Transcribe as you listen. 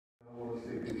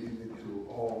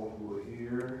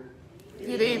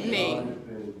Good evening. God has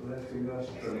been blessing us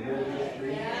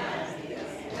tremendously. Yes,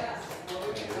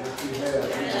 He has.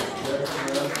 He is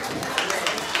blessing us.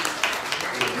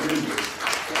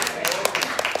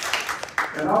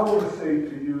 And I want to say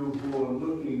to you who are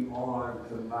looking on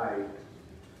tonight,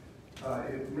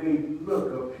 it may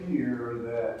appear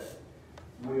that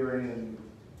we're in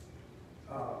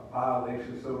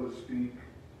violation, so to speak,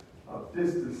 of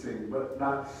distancing, but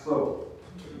not so.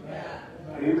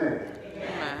 Amen.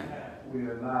 Amen. We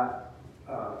are not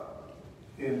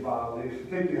in violation.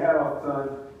 Take your hat off, son.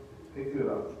 Take it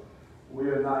up. We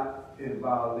are not in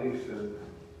violation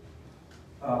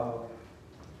of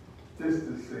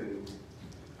distancing,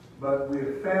 but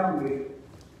we're family.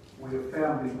 We're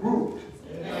family grouped.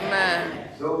 Amen.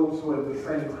 Those who are in the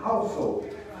same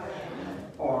household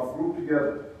are grouped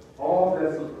together. All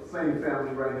that's the same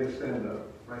family right here. Stand up,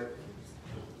 right?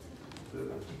 Yes.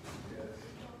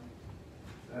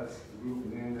 That's the group,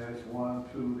 and then that's 1,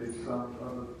 2, there's some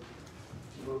other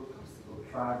little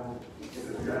tribal.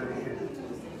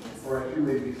 All right, you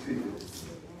may be seated.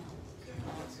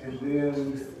 And then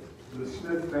the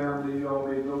Smith family, y'all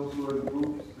may, those who are in the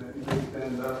groups, that you may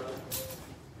stand up.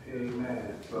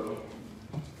 Amen. So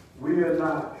we are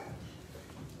not,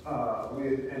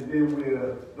 and then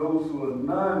we're, those who are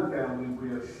non-family, we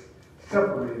are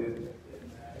separated.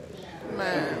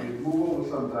 Amen. We move over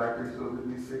some diapers so that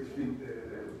we 6 feet there.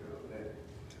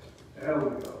 There we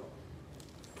go.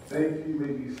 Thank you. You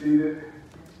may be seated.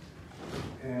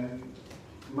 And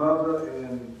mother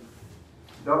and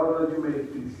daughter, you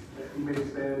may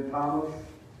stand. Thomas.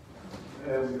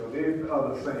 There we go. They are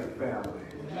the same family.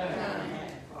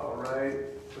 All right.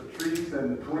 Patrice and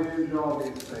the twins, y'all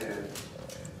may stand.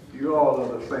 You all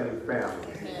are the same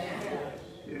family.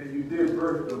 Yeah, you did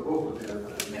birth to both of them.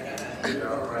 Yeah,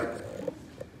 all right.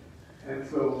 And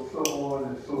so on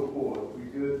and so forth. We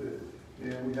good.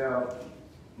 And we have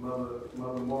Mother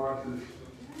Maurice is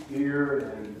here,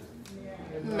 and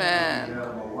Amen. we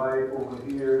have my wife over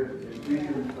here, and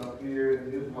Deacon's up here,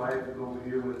 and his wife is over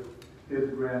here with his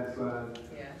grandson.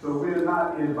 So we're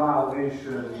not in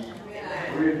violation.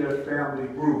 We're just family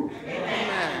group.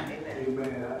 Amen.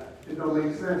 Amen. It don't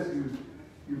make sense.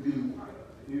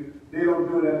 They don't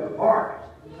do it at the park.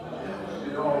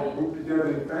 They all group together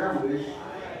in families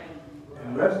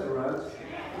and restaurants.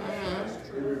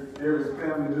 Every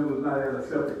family member is not at a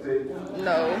separate table.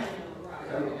 No.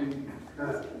 That would be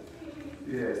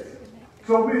yes.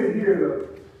 So we're here to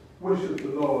worship the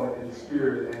Lord in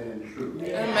spirit and in truth.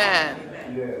 Amen.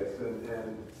 Yes,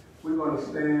 and we're going to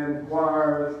stand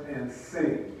choirs and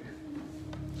sing.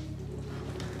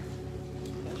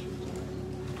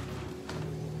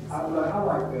 I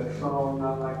like that song. I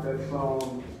like that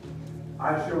song.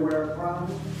 I shall wear a crown.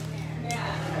 I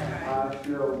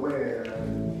shall wear a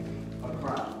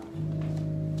crown.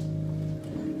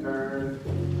 Return.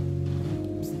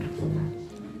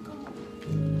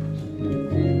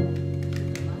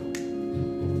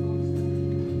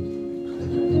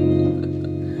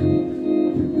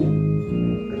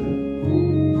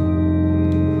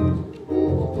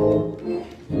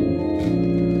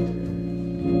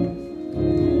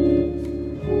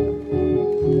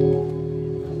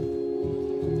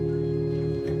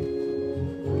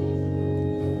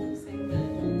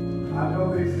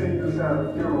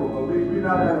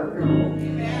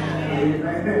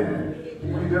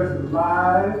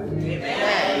 Live.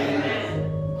 Amen.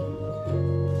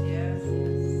 Yes.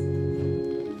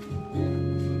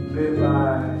 Led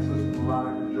by Sister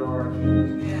Veronica George.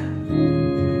 Yeah.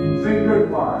 Sing good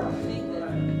parts.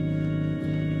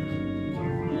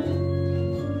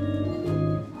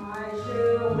 I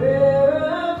shall wear a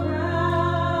crown.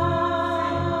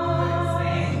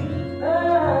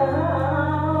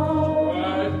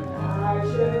 I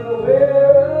shall wear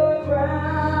a crown.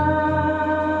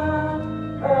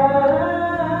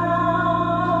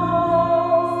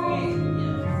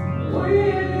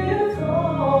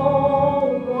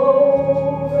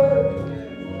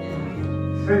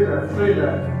 Say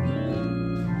that.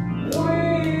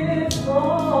 When it's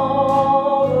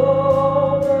all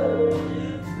over,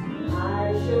 I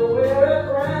shall wear a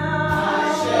crown. I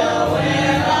shall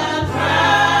wear a crown.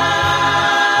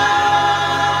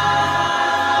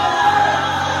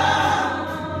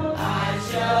 I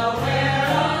shall wear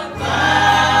a crown.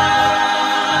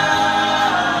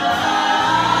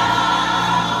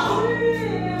 When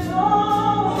it's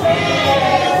all over.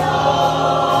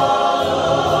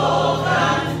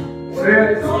 Say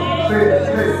it.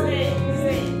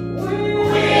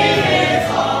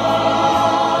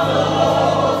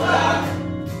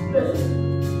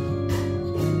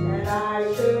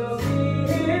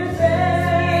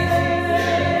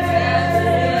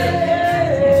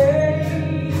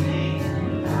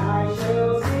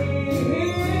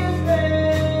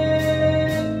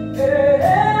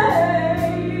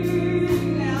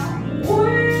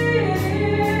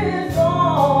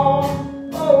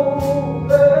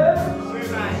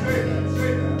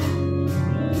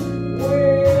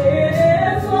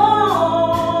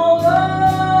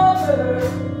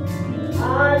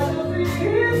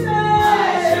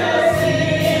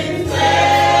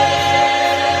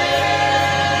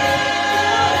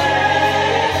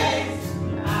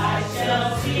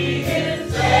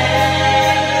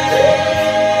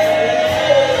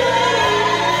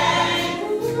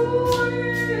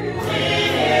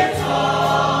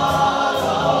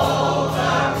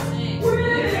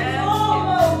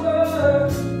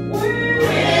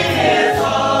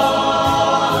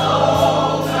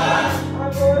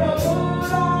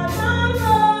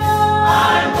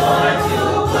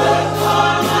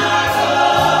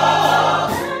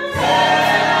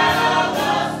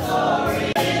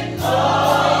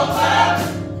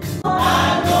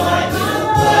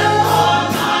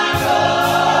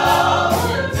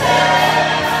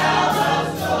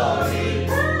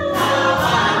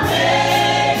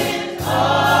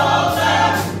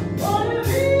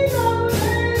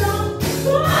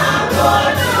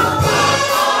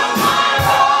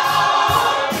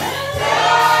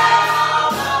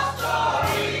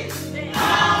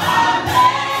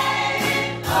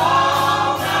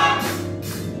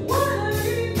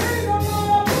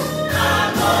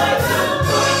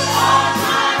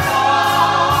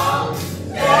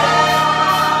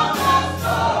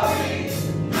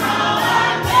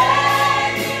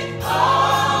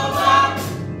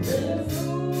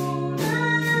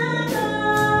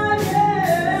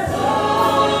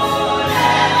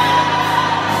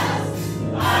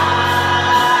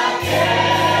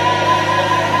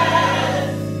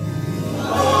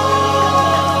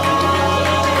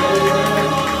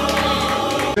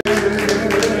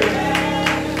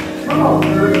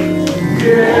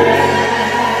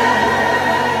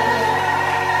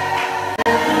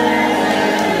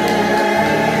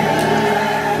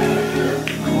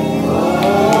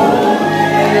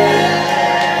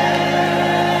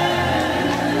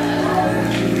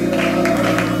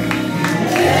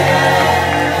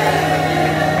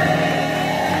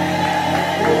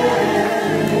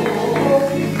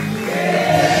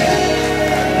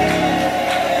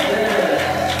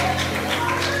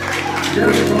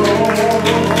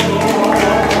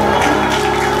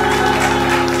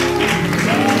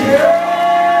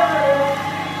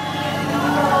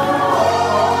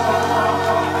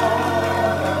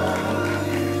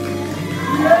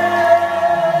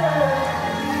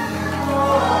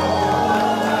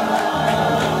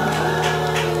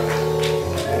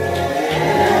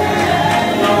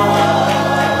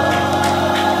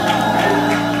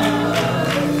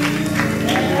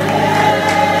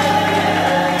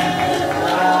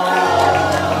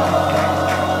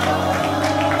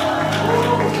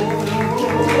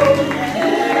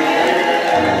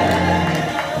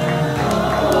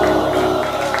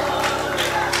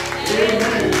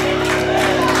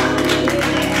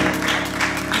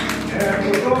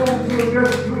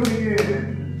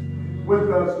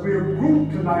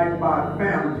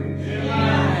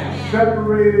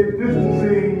 separated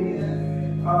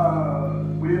distancing.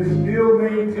 We're still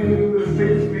maintaining the 6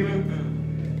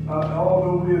 feet,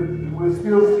 although we're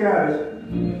still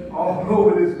scattered all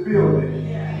over this building.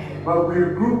 But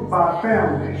we're grouped by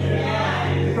family.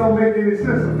 It don't make any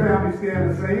sense a family stay in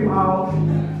the same house,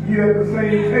 eat at the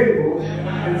same table,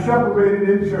 and separated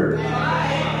in church.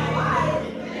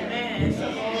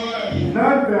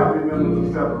 Non-family members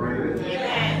are separated.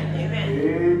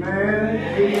 Amen.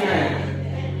 Amen.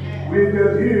 We're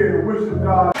just here to worship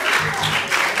God.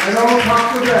 And on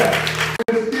top of that,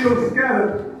 we're still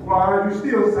scattered while you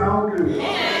still sound good.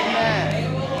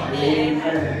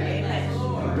 Amen.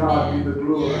 God be the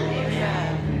glory.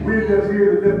 We're just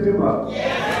here to lift him up.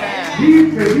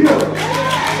 He's the healer.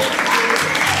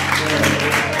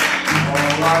 All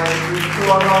right, we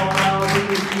start off now with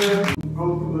this lesson. Go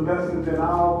through the lessons and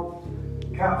I'll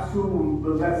capsule the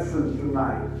lesson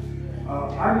tonight.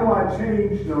 I know I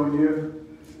changed on you.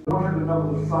 I wanted to know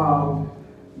the psalm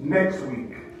next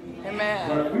week. Amen.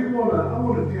 But I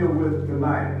want to deal with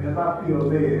tonight, as I feel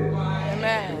led,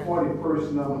 Amen. the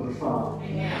 41st number of the psalm.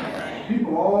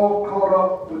 People all caught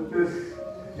up with this,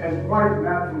 and quite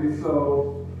naturally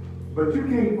so, but you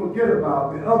can't forget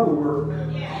about the other work.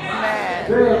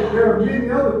 Amen. There are many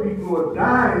other people who are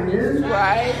dying.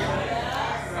 Right.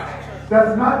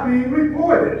 That's not being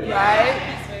reported.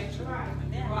 Right.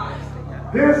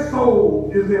 Their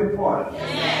soul is important.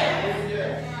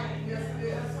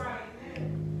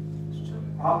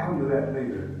 I'll come to that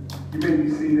later. You may be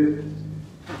seated.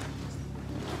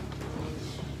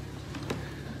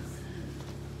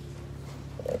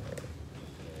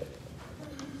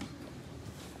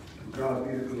 God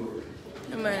be the glory.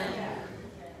 Amen.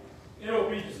 In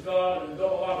obedience to God and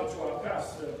double honor to our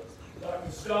pastor,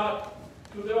 Dr. Scott,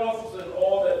 to the officers and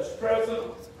all that is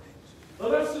present. The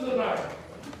lesson tonight,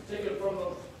 taken from the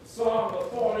Psalm, the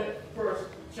 41st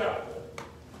chapter.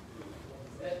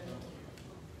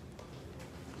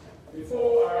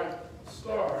 Before I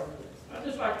start, I'd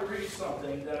just like to read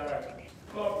something that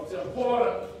I thought was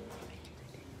important.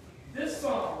 This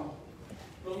psalm,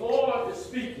 the Lord is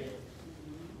speaking.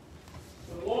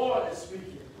 The Lord is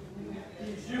speaking.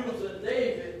 He's using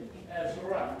David as a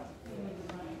writer.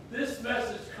 This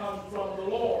message comes from the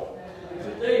Lord to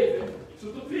David, to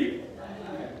the people.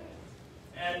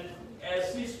 And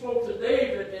as he spoke to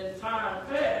David in time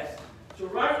past to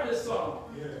write this psalm,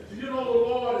 you know the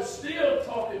Lord is still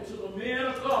talking to the men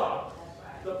of God,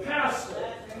 the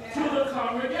pastor, to the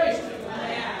congregation.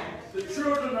 The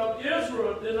children of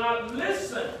Israel did not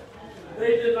listen.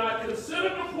 They did not consider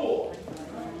the poor.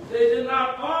 They did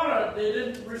not honor. They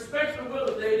didn't respect the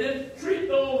widow. They didn't treat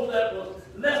those that were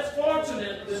less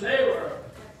fortunate than they were.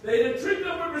 They didn't treat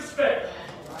them with respect.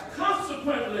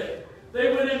 Consequently,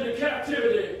 they went into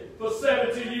captivity for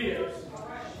 70 years.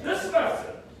 This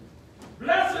lesson,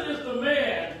 blessed is the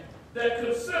man that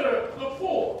considered the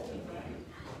poor.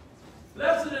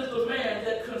 Blessed is the man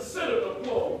that considered the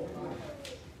poor.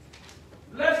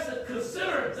 Blessed,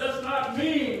 consider does not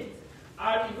mean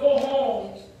I can go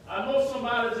home, I know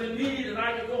somebody's in need, and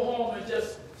I can go home and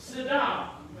just sit down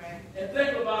and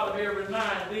think about them every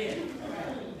now and then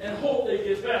and hope they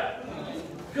get better.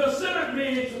 Consider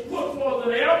means to put forth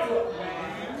an effort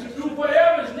to do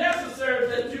whatever is necessary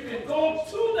that you can go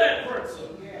to that person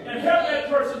and help that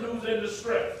person who's in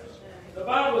distress. The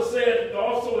Bible said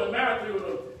also in Matthew,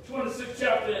 the 26th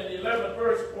chapter and the 11th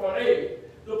verse, part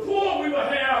 8, the poor we will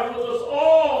have with us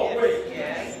always.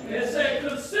 And it said,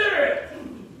 consider it.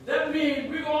 That means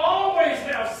we will always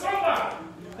have somebody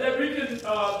that we can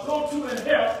go to and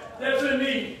help that's in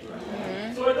need.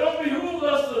 So it don't behoove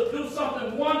us to do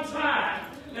something one time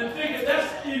and think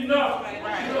that's enough. You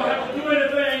don't have to do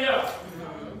anything else.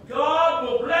 God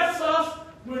will bless us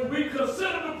when we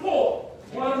consider the poor.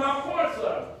 One of my points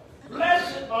are,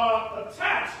 blessed are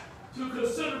attached to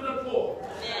consider the poor.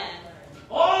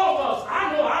 All of us,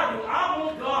 I know I do, I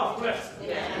want God's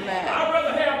blessing. I'd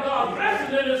rather have God's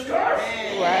blessing than His curse.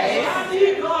 Right. I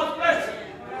need God's blessing.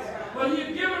 But He's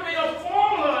given me a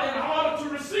formula in order to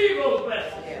receive those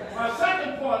blessings. My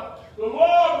second point, the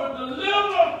Lord will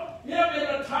deliver him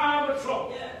in a time of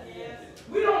trouble.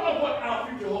 We don't know what our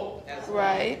future holds.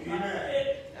 Right.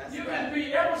 You can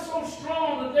be ever so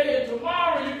strong today, and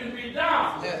tomorrow you can be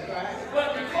down.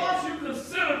 But because you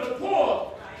consider the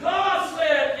poor, God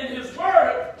said in His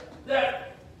Word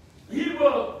that He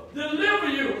will deliver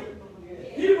you.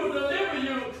 He will deliver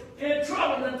you in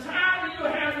trouble, in time when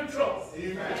you're having trouble.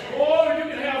 Or you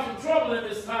can have some trouble in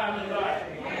this time in life.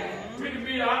 We can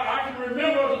be, I can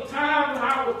remember the time when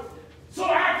I was so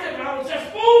active, I was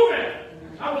just moving.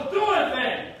 I was doing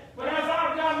things. But as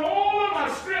I've gotten older, my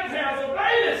strength has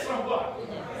abated somewhat.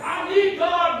 I need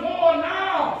God more now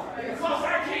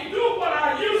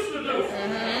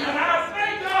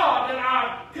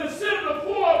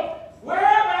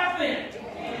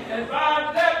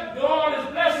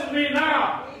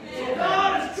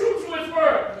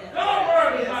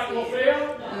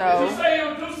No. If he say he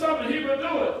would do something, he would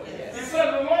do it. And so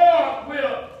the Lord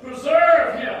will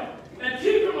preserve him and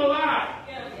keep him alive.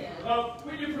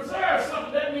 When you preserve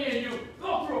something, that means you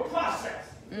go through a process.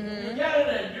 You get it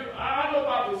in. I know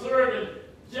about preserving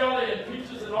jelly and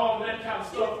peaches and all that kind of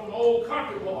stuff from old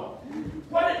country boy.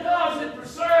 What it does, it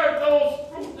preserves those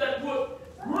fruits that would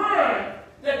ruin,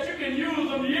 that you can use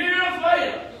them years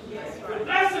later. The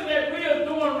lesson that we are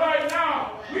doing right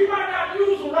now, we might not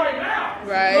use them right now,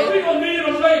 but we're going to need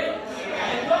them later.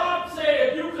 And God said,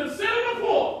 if you consider the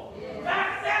poor,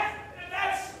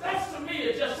 that's to me,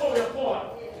 it's just so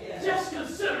important. Just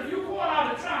consider, if you're going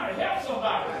out and trying to help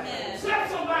somebody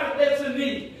that's in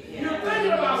need. You're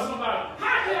thinking about somebody.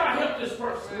 How can I help this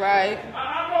person? Right.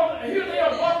 I know here they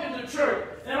are walking to church,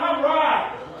 and I'm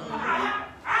riding.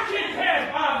 I can't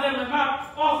pass by them and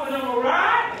not offer them a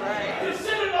ride. Right.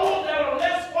 Consider those that are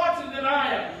less fortunate than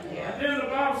I am. And then the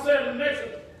Bible said in the next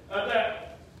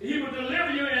that he will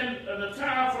deliver you in the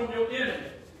time from your enemy.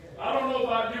 I don't know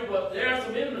about you, but there are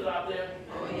some enemies out there.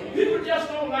 People just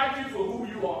don't like you for who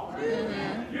you are.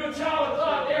 You're a child of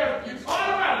God. They're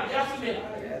automatically just an enemy.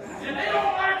 And they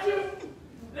don't like you.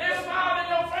 They're smiling in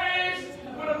your face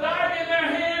with a dagger in their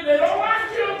hand. They don't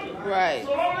like you. Right. So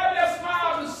don't let that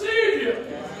smile deceive you.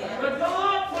 But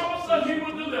God promised us he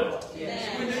will deliver.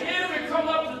 When the enemy come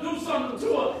up to do something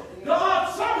to us, God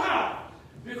somehow,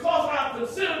 because I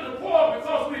consider the poor,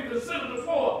 because we consider the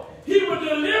poor, he will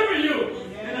deliver you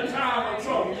in a time of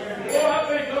trouble. Oh, I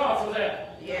thank God for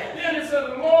that. Then it said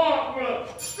the Lord will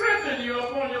strengthen you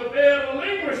upon your bed of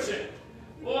languishing.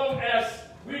 Well, as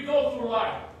we go through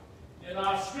life, and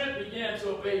our strength begins to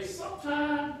obey,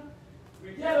 sometimes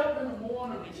we get up in the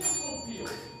morning, we just don't feel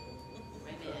it.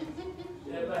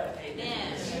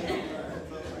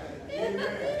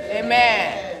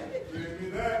 Amen. Give me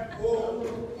that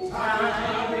old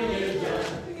time religion.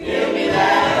 Give me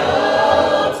that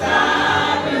old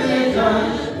time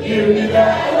religion. Give me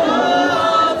that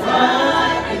old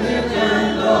time religion.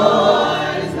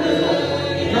 Lord is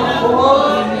good enough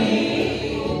for me.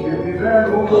 Give me that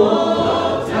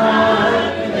old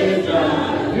time religion.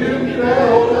 Give me that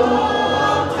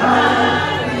old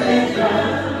time religion.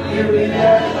 Give me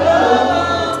that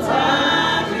old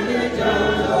time religion.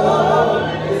 Lord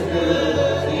is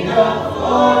good enough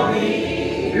for me.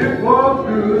 It was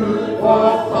good For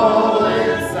Paul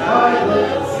and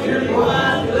Silas, it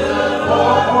was good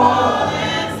for Paul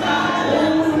and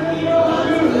Silas. It was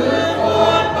good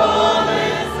for Paul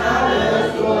and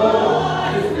Silas.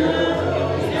 Lord is good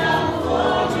enough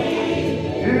for me.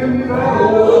 Give me that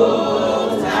old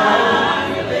Old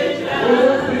time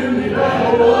religion. Give me that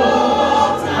old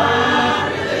Old time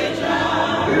religion.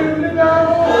 Give me that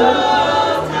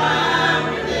Old time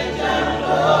religion.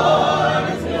 Lord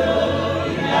is good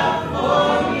enough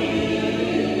for me.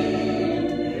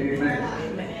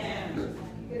 Amen.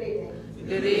 Good evening.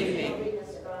 Good evening.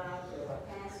 Greetings to God, to our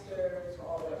pastors, to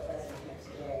all their blessings next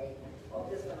today. Hope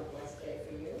this has been a blessed day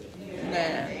for you.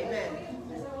 Amen.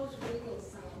 As I was reading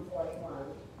Psalm 41,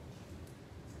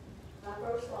 my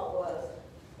first thought was,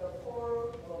 the poor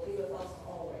will be with us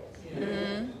always.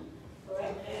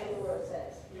 Correct? That's what the word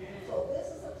says. So this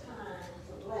is a time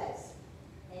to bless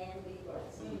and be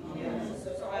blessed. So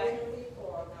it's always going to be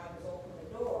poor. God has opened the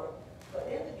door for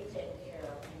them to be taken care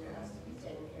of and us to be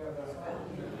taken care of as well.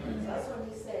 So that's when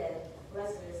he said,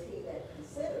 blessed is he that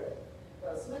considereth.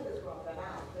 The Smith has brought that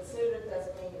out. Consider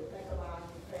doesn't mean you think about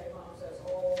it, you pray for him, says,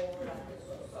 oh, like this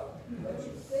or so. But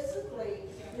you physically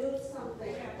do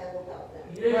something that will help them.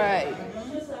 Right. Put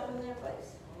yourself in their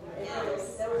place. There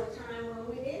was a time when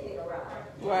we did need a ride.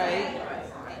 Right.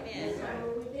 There's a time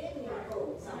when we did need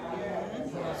food. Somebody helped us.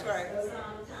 That's right. There was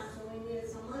times when we needed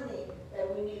some money that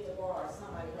we needed to borrow.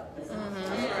 Somebody helped us. So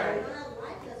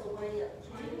life has a way of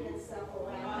turning itself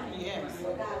around.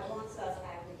 But God wants us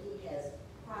after he has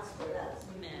prospered us.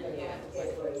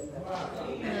 Get where he's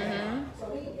going. So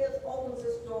he opens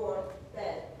this door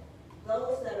that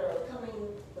those that are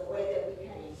coming the way that we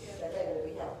came, that they will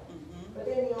be helped. But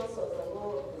then he also, the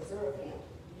Lord will preserve him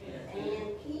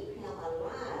and keep him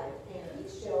alive, and he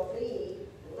shall be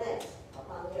blessed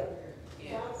upon the earth.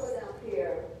 So I put up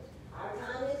here, our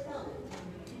time is coming.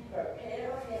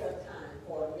 Prepare ahead of time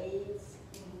for needs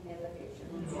in the future.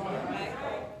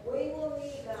 We will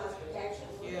need God's protection.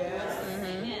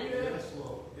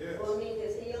 We'll need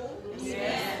his healing.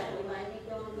 We might be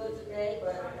doing good today,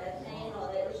 but that pain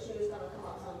or that issue is going to come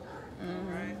up sometime.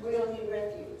 We don't need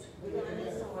refuge. We're going to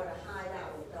need somewhere to hide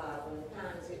out with God when the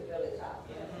times get really tough.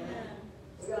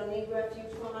 We're going to need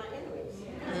refuge from our enemies.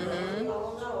 We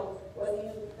all know whether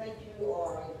you think you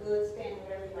are in good standing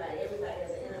with everybody. Everybody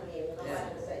has an enemy and nobody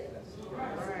to save us.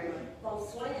 From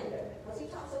slander. Because he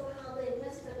talks about how they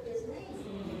missed the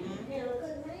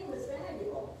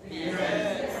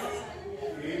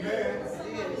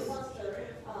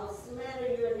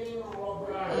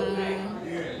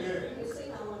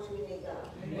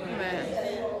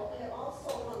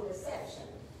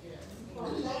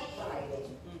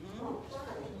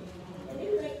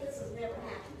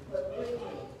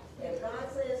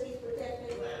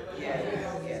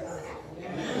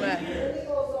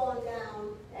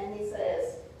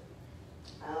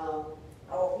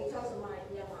he talks about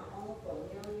you're my own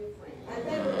familiar friend. And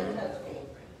that really touched me.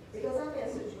 Because I've had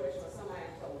a situation where somebody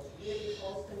I thought was really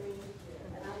close to me,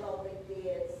 and I thought they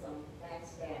did some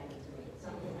backstabbing to me,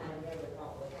 something I never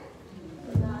thought would happen.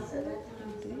 But God said that time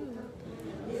is going to come.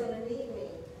 You're going to need me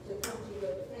to come to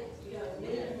your defense. You're going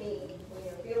to need me when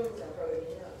your feelings are hurt.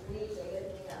 You're going to need to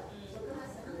lift me up. So God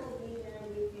said, I'm going to be there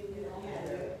with you no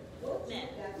matter what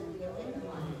you've got to deal in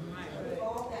your life. We've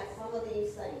all got some of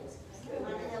these things. We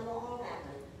might not have all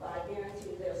happen, but I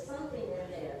guarantee you there's something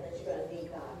in there that you're going to need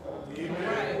God for.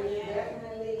 Amen. We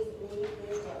definitely need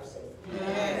His mercy.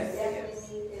 Yes. We definitely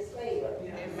need His favor.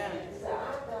 Amen. So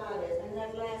our God is, in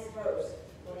that last verse,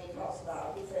 when he talks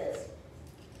about, he says,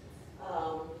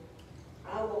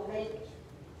 I will make,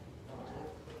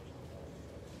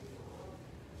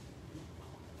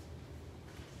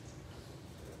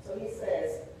 so he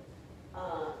says,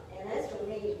 and as for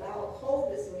me, thou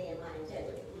holdest me in my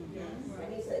integrity. And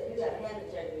he said, you got to have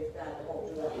integrity if God to hold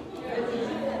you up. That means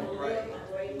you got to live a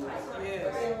great life. But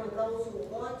then when those who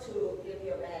want to give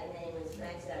you a bad name and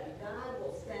backstab you, God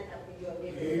will stand up for you and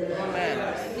give you a good name.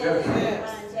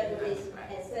 My integrity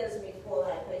and sets me before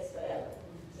thy face forever.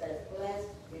 Says, blessed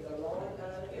be the Lord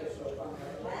God of Israel from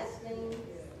everlasting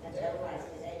and to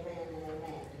everlasting. Amen and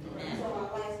amen. So my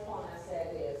last point I said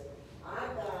is, our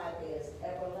God is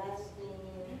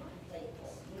everlasting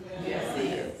faithful. Yes, He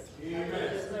is. Amen. He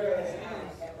deserves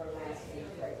everlasting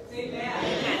praise.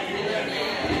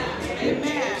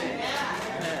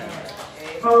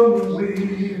 Come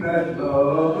we that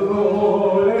love the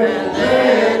Lord and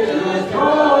let the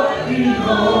joy be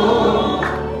known.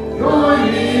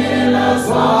 Join in a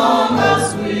song of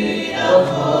sweet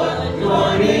accord.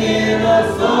 Join in a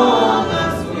song of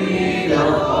sweet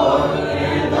accord.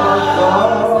 And our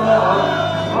God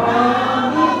around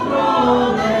the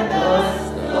throne and us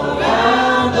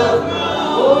around the throne.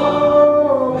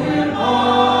 Oh, we're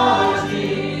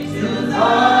marching to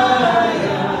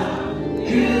Zion.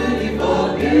 Beautiful,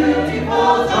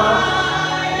 beautiful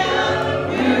Zion.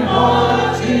 We're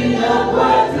marching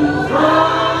upward to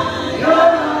Zion,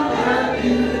 that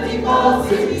beautiful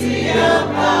city of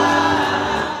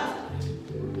God.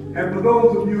 And for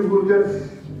those of you who are just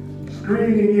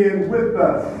streaming in with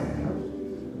us,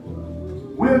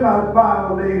 we're not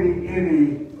violating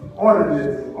any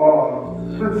ordinance or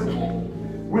principle.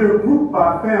 We're grouped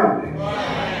by family,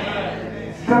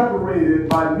 separated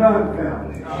by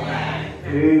non-family.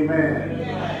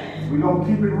 Amen. We're going to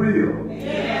keep it real.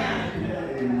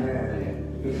 Amen.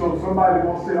 And so somebody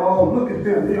won't say, oh, look at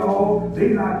them. They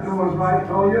not doing right.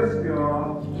 Oh, yes, they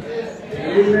are.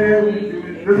 Amen.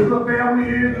 This is a family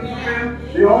here. This is a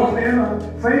family. They all stay in the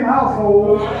same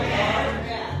household.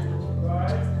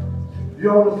 You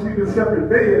all sleep in separate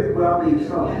beds, but I mean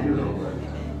some, you know.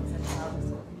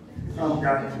 Some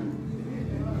got to.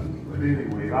 But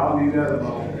anyway, I'll leave that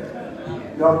alone.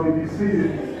 Y'all may be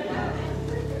seated.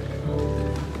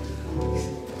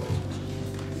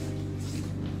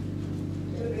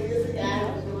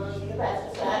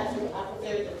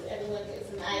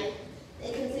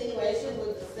 In continuation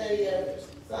with the study of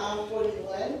Psalm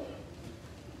 41,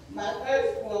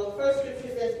 the first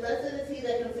scripture says, blessed is he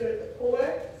that considereth the poor.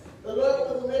 The Lord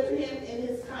will deliver him in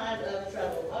his time of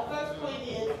trouble. Our first point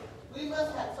is, we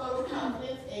must have total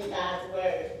confidence in God's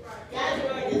word. God's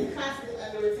word is constantly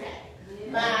under attack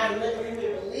by whether we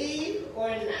believe or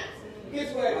not.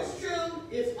 His word is true.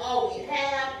 It's all we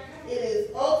have. It is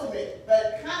ultimate,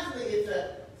 but constantly it's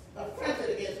affronted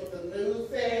against what the news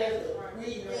says, what we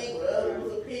think, what other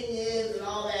people's opinions and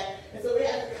all that. And so we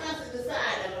have to constantly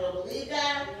decide, am I going to believe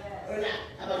God or not?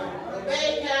 Am I going to obey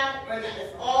God or not?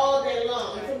 It's all day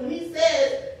long. And so when he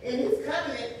says in his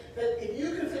covenant that if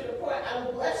you consider the poor, I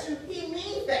will bless you, he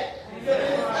means that. So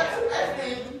then it's up to us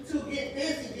then to get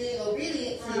busy being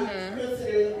obedient to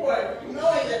considering the poor,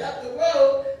 knowing that up the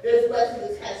road there's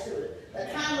blessings attached to it.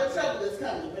 A time of trouble is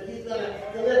coming, but he's going to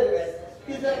deliver us.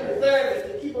 He's going to preserve us,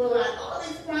 to keep us alive. All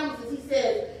these promises he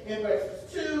says in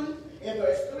verses 2, in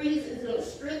verse 3, he's going to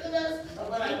strengthen us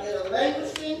upon our bed of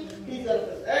languishing. He's going to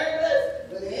preserve us.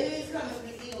 When the enemies come and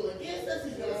speak evil against us,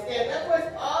 he's going to stand up for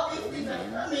us. All these things are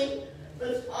coming, but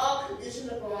it's all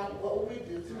conditioned upon what will we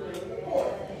do to relieve the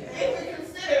poor. If we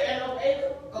consider and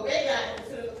obey God and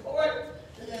consider the poor,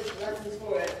 then there's blessings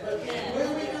for us. But when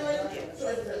we do it,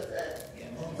 choices of us.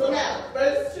 So now,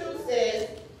 verse 2 says,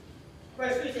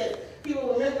 verse 3 says, he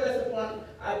will remember us upon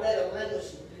our bed of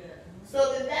languishing.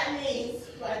 So then that means,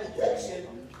 by deduction,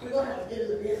 we're going to have to get in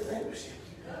the bed of languishing.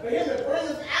 For him to bring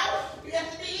us out, we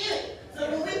have to be in it. So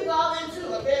when we fall into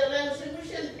a bed of languishing, we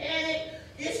shouldn't panic,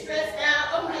 get stressed out.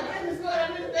 Oh my goodness, Lord,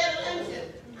 I'm in the bed of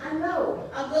languishing. I know.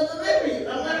 I'm going to deliver you.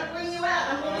 I'm going to bring you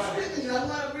out. I'm going to strengthen you. I'm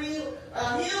going to bring you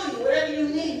heal you. Whatever you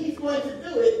need, he's going to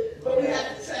do it. But we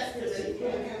have to trust him that he's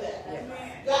going to do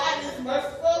that. God is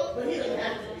merciful, but he doesn't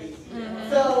have to be.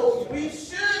 So we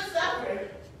should suffer.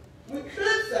 We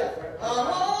could suffer a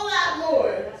whole lot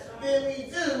more than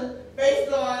we do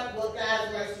based on what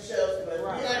God's mercy shows to us.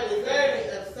 We are deserving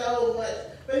of so much.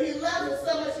 But he loves us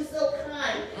so much. He's so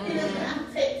kind. He doesn't have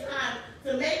to take time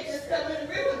to make this covenant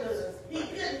agreement with us. He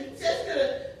could. He just could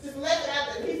have just left it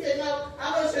out there. He said, no,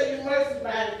 I'm going to show you mercy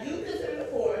by it. You consider the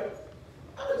poor.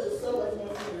 I'm going to do so much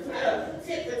more for you. I don't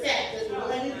tit for tat. Just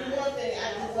when you do one thing,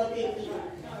 I do one thing for you.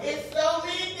 It's so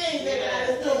many things that God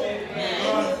is doing.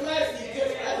 And his mercy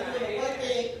just for us doing one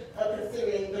thing of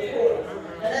considering the poor.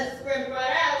 And as the friend brought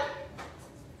out,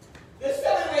 there's so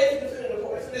many ways to consider the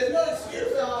poor. So there's no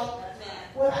excuse on,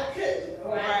 well, I couldn't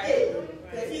or I didn't.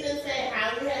 Because he didn't say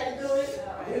how we had to do it,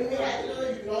 when we had to do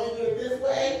it. You can only do it this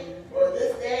way, or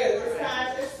this day, or this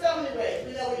time. There's so many ways.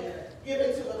 We know we give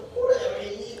it to the poor that are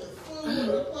in need of food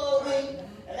or clothing,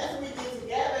 and that's what we do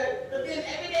together. But then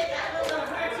every day, God knows our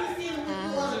hearts. He sees what we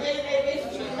do on a day-to-day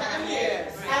basis. We're not here.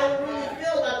 How do we really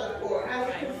feel about the poor? How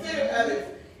do we consider others?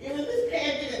 Even this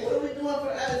pandemic, what are we doing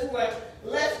for others who are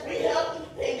less? We help them,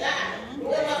 thank God. But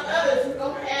what about others who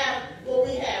don't have what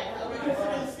we have? How are we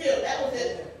considering still? That was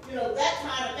it. You know, that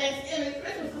time of Thanksgiving,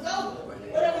 Christmas is over.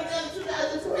 What have we done in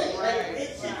 2020? Like,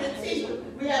 it should continue.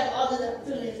 We have all these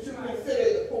opportunities to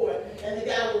consider the poor, and the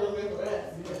God will remember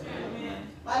us.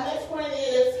 My next point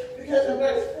is, because in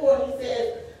verse 4, he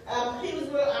says, he was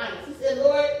real honest. He said,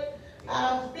 Lord,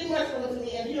 be merciful to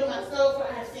me and heal my soul, for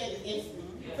I have sinned against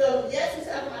thee. So, yes, he's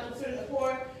talking about considering the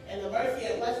poor and the mercy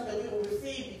and blessing that we will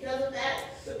receive because of that.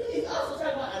 But then he's also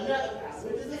talking about another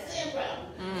problem, which is a sin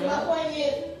problem. So my point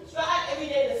is, strive every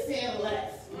day to sin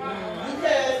less.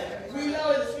 Because we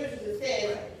know in the scriptures it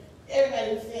says,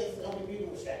 everybody who sins is going to be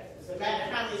beaten with stripes. It doesn't matter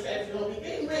how many stripes you're going to be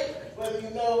beaten with, whether you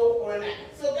know or not.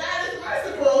 So God is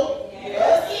merciful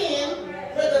again,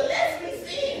 but the less we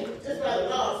sin, just by the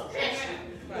law of protection,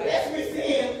 the less we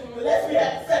sin, the less we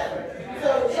have to suffer. So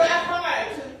try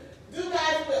hard to do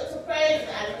God's will, to praise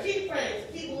God, to keep praying,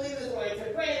 to keep believing His word, to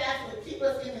pray and ask Him to keep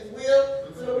us in His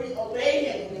will so that we obey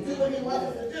Him and do what He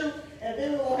wants us to do, and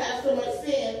then we won't have so much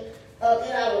sin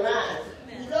in our lives.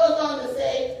 He goes on to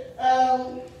say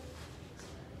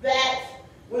that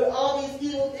with all these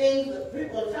evil things that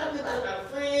people are talking about, our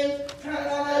friends turn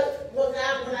on us, what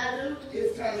God will not do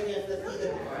is turn against us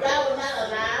either. God will not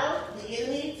allow the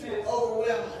enemy to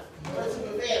overwhelm us or to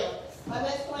prevail. My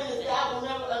next point is God will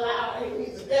never allow our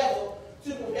enemy, the devil,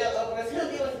 to prevail over us.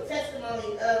 He'll give us a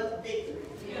testimony of victory.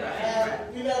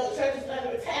 You know, the church is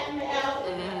under attack now.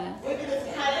 Wickedness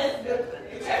is high. The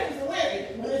church is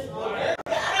winning. When it's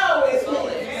God always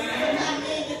wins. Sometimes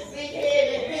they get this big head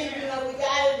and think, you know, we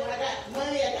got it. When I got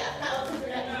money, I got politics, I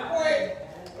got support.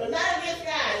 But not against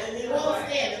God, and it won't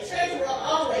stand. The church will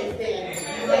always stand.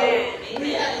 So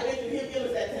we have a victory. He'll give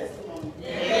us that testimony.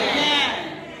 Amen.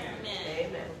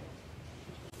 Amen.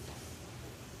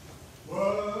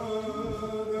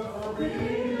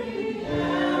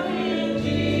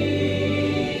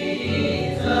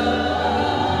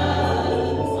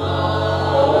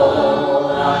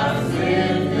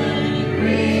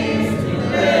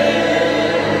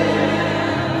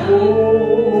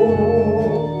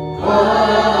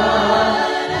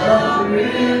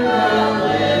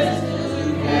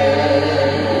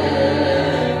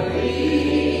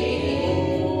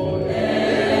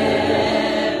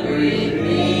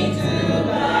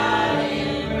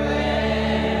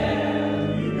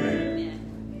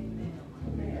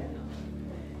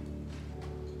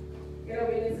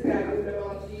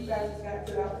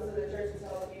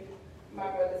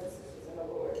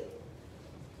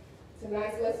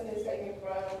 Tonight's lesson is taken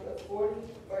from the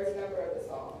 41st number of the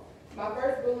Psalm. My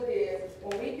first bullet is,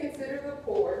 when we consider the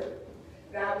poor,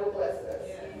 God will bless us.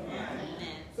 Amen.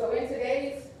 So in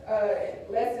today's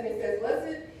lesson, it says,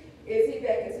 blessed is he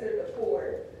that considers the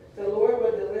poor. The Lord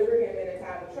will deliver him in a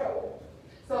time of trouble.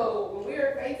 So when we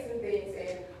are facing things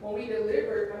and when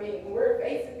we're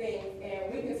facing things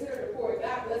and we consider the poor,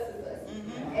 God blesses us.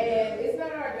 And it's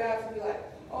not our job to be like,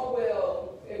 oh, well,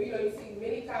 you see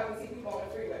many times we see people on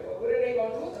the freeway. Well, what are they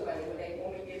going to do with the money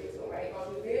when we give it to them? Are they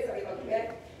going to do this? Are they going to do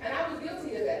that? And I was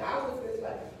guilty of that. I was just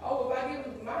like, oh, if I give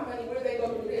them my money, what are they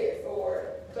going to do this?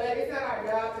 But it's not our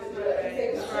job to do that. He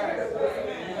said, consider the poor.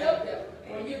 Help them.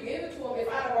 When you give it to them,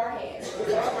 it's out of our hands.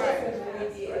 It's our blessings when we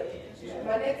give.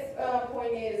 My next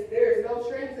point is, there is no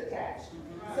strings attached.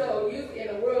 So you in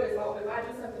the world is like, if I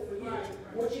do something for you,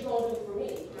 what you gonna do for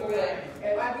me? Or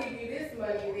if I give you this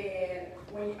money, then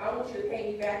I want you to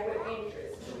pay me back with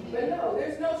interest. But no,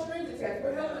 there's no strings attached.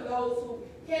 We're helping those who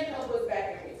can help us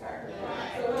back in return.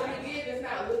 So when we give, it's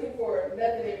not looking for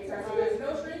nothing in return. So there's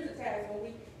no strings attached when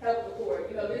we help the poor.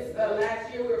 You know, this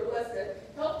last year we were blessed to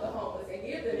help the homeless and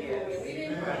give them food. And we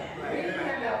didn't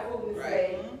hand out food and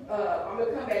say, I'm going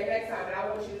to come back next time and I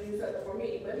want you to do something for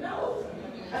me. But no.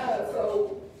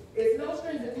 So it's no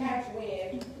strings attached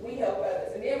when we help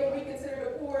others. And then when we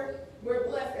consider the poor, we're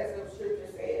blessed, as the scripture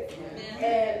says.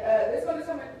 And there's going to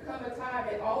come a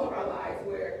time in all of our lives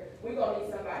where we're going to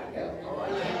need somebody help.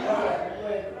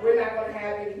 When we're not going to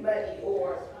have any money,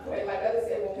 or when, like others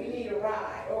said, when we need a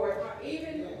ride, or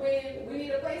even when we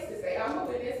need a place to stay. I'm a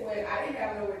witness when I didn't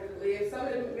have nowhere to live. Some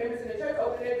of the members in the church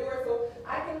opened their doors so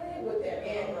I can live with them.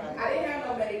 And I didn't have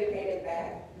no money to pay them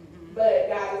back, but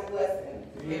God is blessing.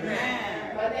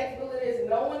 Amen. My next bullet is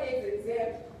no one is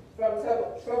exempt from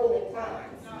troubling times.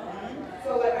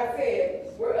 So like I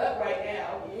said, we're up right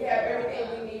now. We have everything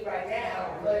we need right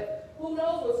now, but who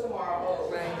knows what tomorrow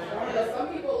holds? You know, some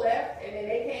people left and then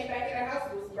they came back and their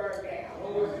house was burned down,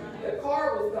 or the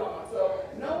car was gone. So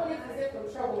no one is exempt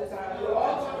from troubling times. We're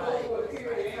all going to go through a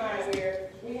period of time where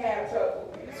we have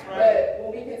trouble. But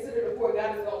when we consider the poor,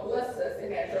 God is going to bless us in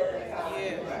that troubling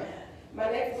time. My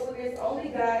next bullet is only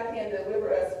God can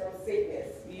deliver us from sickness.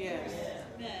 Yes.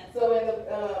 So in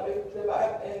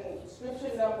in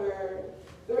scripture number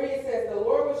 3, it says, the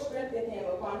Lord will strengthen him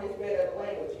upon his bed of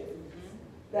languages.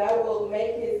 Thou will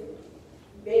make his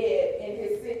bed in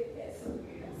his sickness.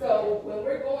 So when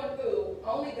we're going through,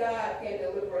 only God can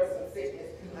deliver us from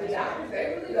sickness. The doctors,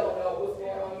 they really don't know what's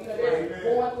going on. You know, they're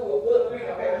going through a book, reading,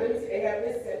 okay, let me see, they have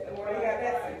this symptom or they have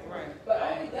that symptom. But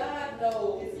only God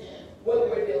knows what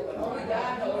we're dealing with. Only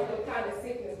God knows what kind of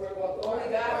sickness we're going through. Only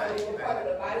God knows what part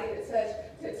of the body to touch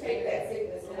to take that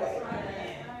sickness away.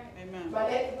 Amen. My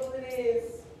next bullet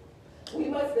is we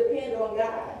must depend on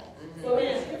God. So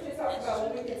in the scripture talks about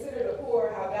when we consider the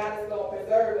poor, how God is going to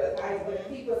preserve us, how he's going to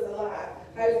keep us alive,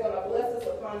 how he's going to bless us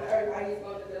upon the earth, how he's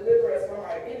going to deliver us from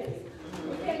our enemies.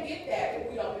 We can't get that if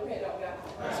we don't depend on God.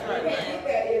 We can't get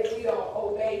that if we don't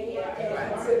obey him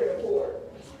and consider the poor.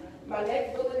 My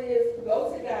next bullet is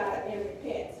go to God and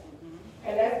repent.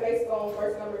 And that's based on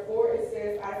verse number 4. It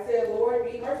says, I said,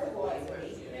 Lord, be merciful unto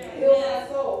me. Heal my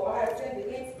soul, for I have sinned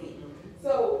against thee.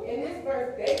 So in this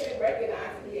verse, David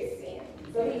recognized he had sinned.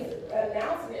 So he's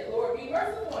announcing it, Lord, be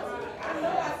merciful unto me. I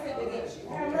know I sinned against you.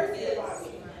 Have mercy upon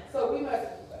me. So we must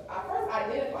first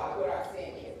identify what our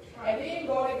sin is. And then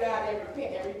go to God and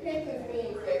repent. And repentance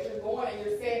means that you're going and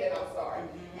you're saying that I'm sorry.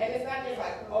 And it's not just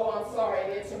like, oh, I'm sorry,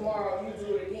 and then tomorrow you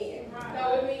do it again.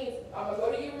 No, it means I'm going to go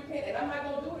to you, repent, and I'm not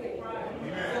going to do it anymore.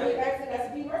 So he's asking us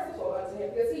to be merciful unto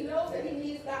him because he knows that he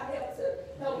needs God's help to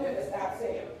help him to stop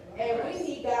sinning. And we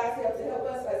need God's help to help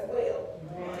us as well.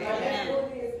 My next word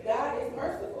is God is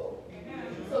merciful.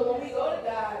 So when we go to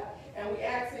God and we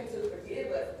ask him to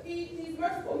forgive us, he's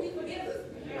merciful. He forgives us.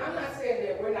 I'm not saying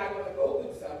that we're not going to go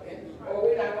through something or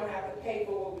we're not going to have to pay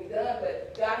for what we've done,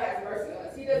 but God has mercy on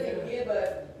us. He doesn't give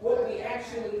us what we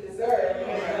actually deserve.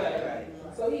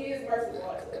 So he is merciful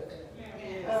on us.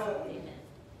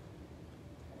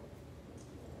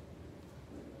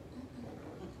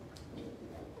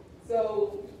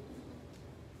 So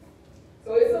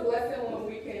it's a blessing when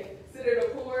we consider the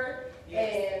poor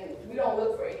and we don't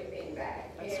look for anything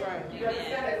back. That's right. You know,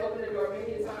 God has opened the door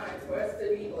many times for us to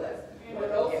be blessed. When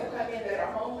those who come in that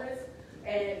are homeless,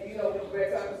 and you know,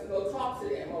 we're talking to go talk to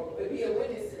them or be a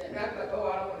witness to them. Not like, oh,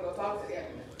 I don't want to go talk to them.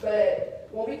 But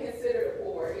when we consider the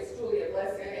poor, it's truly a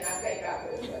blessing, and I thank God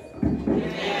for this blessing.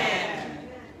 Amen.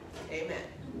 Amen.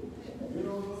 You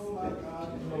don't know like God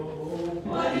knows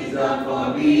What he's done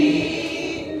for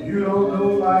me. You don't know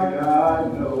like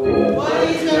God knows What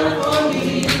he's done for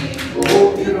me.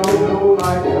 Oh, you don't know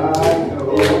like God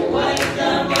knows What he's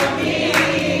done for me.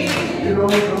 You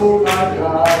don't know like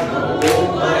God knows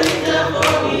What he's done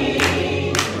for me.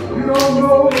 You don't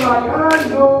know like I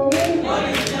know. What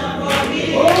he's done for me.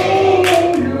 Oh,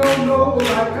 you don't know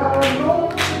like I know.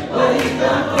 What he's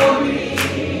done for me.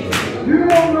 You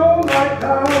don't know like I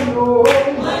know.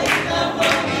 What he's done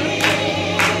for me.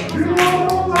 You don't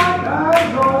know like I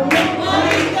know. What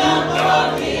he's done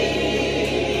for me.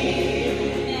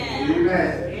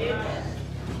 Amen.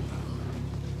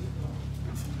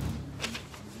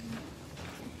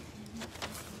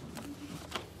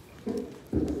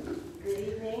 Good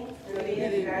evening. Good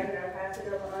evening, guys, and our pastor,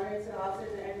 double honor to the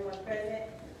officers and everyone present.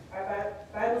 Our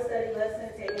Bible study lesson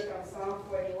is taken from Psalm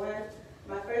 41.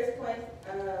 My first point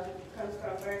comes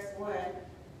from verse 1,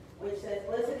 which says,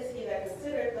 Blessed is he that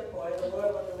considereth the poor, the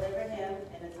Lord will deliver him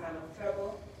in the time of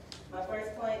trouble. My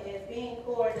first point is being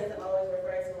poor doesn't always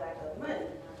refer to lack of money.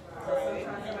 So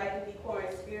sometimes somebody can be poor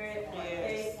in spirit, poor in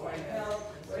faith, poor in health.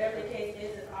 Whatever the case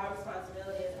is, it's our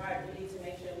responsibility, it's our duty to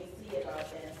make sure we see about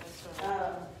them.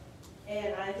 And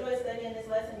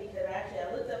lesson because actually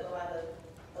I looked up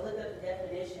the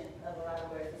definition of a lot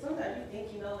of words. Sometimes you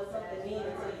think you know what something means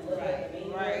until you look up the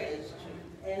meaning. Right.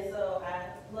 And so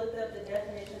I looked up the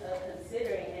definition of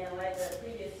considering, and like the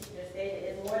previous teacher stated,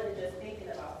 it's more than just thinking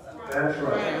about something. That's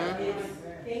right. It's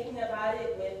thinking about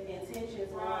it with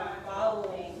intentions on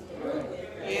following through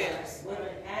with it, with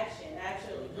an action,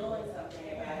 actually doing something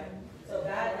about it. So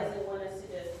God doesn't want us to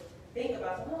just think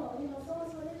about, oh, you know,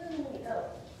 so-and-so, they doesn't need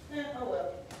help. Oh, well.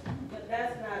 But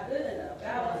that's not good enough.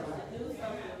 God wants us to do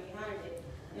something behind it.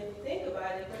 And if you think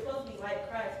about it, we're supposed to be like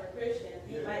Christ. For Christians,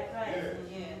 be like Christ.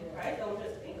 Christ don't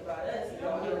just think about us. He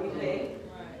don't do anything.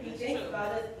 He thinks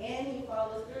about us and he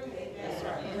follows through with it.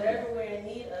 Whatever we're in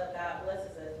need of, God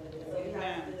blesses us with it. So we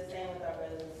have to do the same with our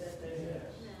brothers and sisters.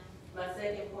 My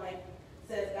second point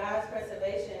says God's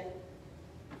preservation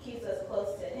keeps us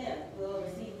close to him. We will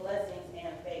receive blessings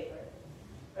and favor.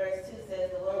 Verse 2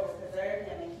 says, the Lord will preserve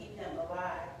him and keep him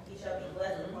alive. He shall be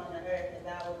blessed upon the earth, and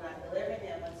thou wilt not deliver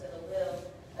him unto the will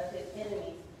of his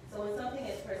enemies. So when something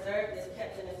is preserved, it's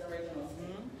kept in its original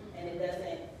state, and it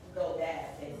doesn't go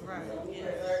bad, basically. Right. So when you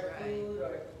preserve food,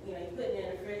 or you put it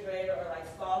in the refrigerator, or like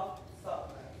salt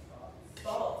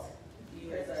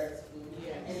preserves food,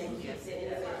 and it keeps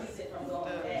it from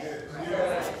going bad.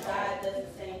 So God does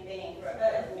the same thing for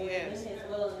us. When we're in his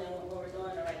will, and then when we're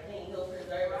doing the right thing, he'll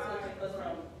preserve us. He'll keep us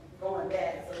from going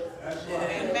bad. So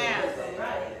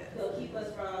he'll keep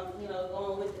us from,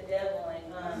 going with the devil and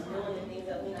doing the things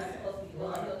that we're not supposed to be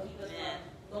doing. He'll keep us from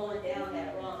going down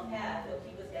that wrong path. He'll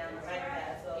keep us down the right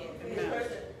path. So his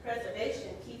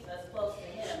preservation keeps us close to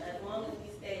him. As long as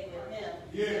we stay with him,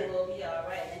 then we'll be all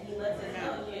right. And he lets us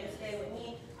know, you stay with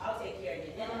me, I'll take care of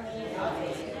your enemies. I'll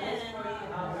take care of this for you.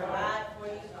 I'll provide for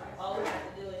you. All we have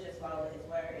to do is just follow his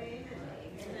word.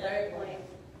 The third point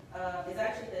is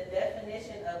actually the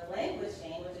definition of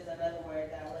languishing, which is another word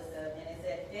that I looked up, and it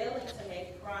said failing to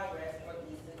make progress or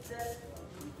be successful.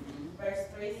 Verse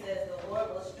 3 says, the Lord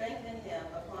will strengthen him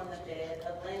upon the bed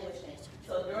of languishing.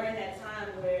 So during that time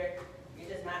where you're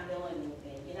just not doing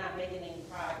anything, you're not making any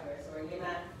progress, or you're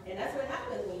not, and that's what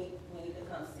happens when you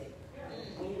become sick.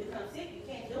 When you become sick, you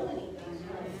can't do anything,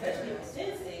 especially if you're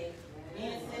sin sick.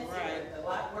 Being sin sick is a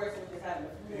lot worse than just having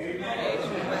a flu.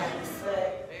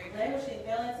 But languishing,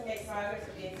 failing to make progress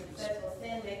or being successful,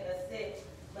 sin makes us sick,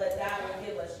 but God will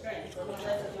give us strength. So he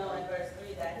lets us know in verse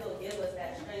 3 that he'll give us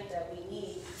that strength that we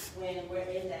need when we're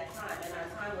in that time, in our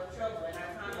time of trouble, in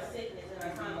our time of sickness, in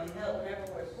our time of health, whenever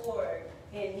we're poor,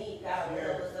 in need, God will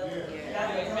help us up with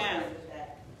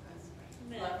that.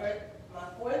 My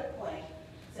fourth point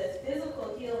says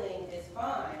physical healing is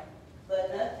fine,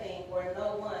 but nothing or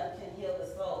no one can heal the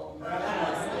soul.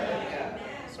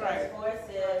 Verse 4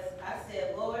 says, I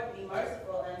said, Lord, be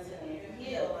merciful unto me,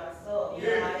 heal my soul, for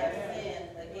I have sinned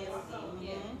against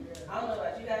thee. I don't know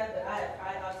about you guys, but I have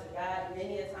cried out to God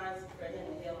many a times for him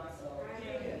to heal my soul.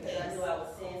 Because I knew I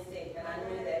was sin sick, and I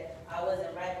knew that I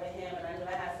wasn't right with him, and I knew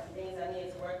I had some things I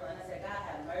needed to work on. I said, God,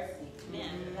 have mercy.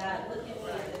 God, look at me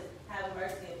and just have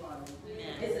mercy upon me.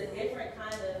 It's a different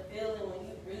kind of feeling when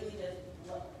you really just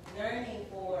yearning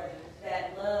for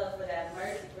that love, for that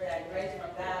mercy, for that grace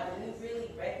from God. When you really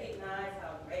recognize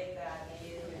how great God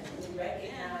is, when you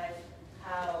recognize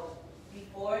how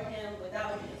before him,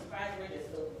 without Jesus Christ, we're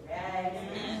just little rags,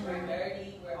 we're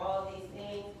dirty, we're all these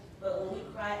things. But when we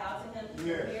cry out to him, he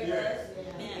hears us,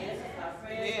 he answers our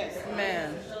prayers, he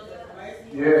shows us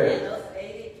mercy, and those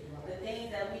stated, the things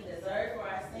that we deserve for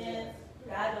our sins,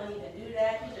 God don't even do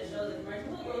that. He just shows us mercy.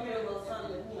 We'll go here a little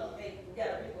something, faith, we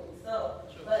got to reap what we sow,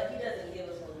 but he doesn't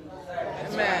give us what we deserve.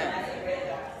 That's a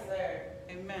great God to serve.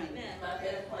 Amen. My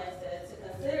fifth point says to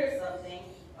consider something,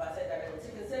 I said that earlier,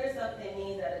 to consider something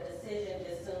means that a decision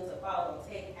is soon to follow.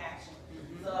 Take action.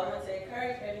 So I want to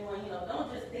encourage everyone,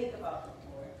 don't just think about the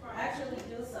poor. Actually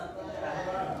do something about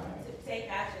it. To take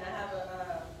action. I have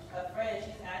a friend,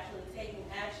 she's actually taking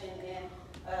action and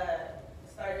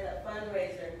started a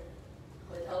fundraiser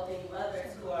with helping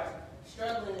mothers who are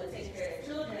struggling with taking care of their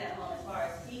children at home as far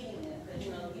as feeding them. Because,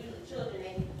 usually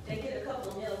children, they get a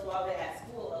couple of meals while they're at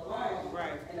school alone.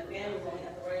 And the families only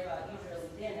have to worry about usually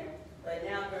dinner. But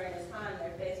now during this time,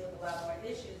 they're faced with a lot more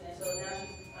issues. And so now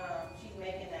she's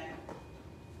making that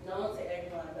known to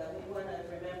everyone. But we want to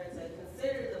remember to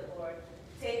consider the poor,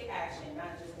 take action,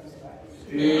 not just consider.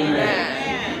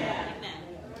 Amen.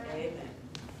 Amen.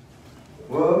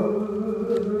 What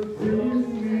we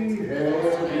have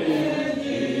in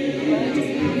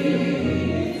Jesus,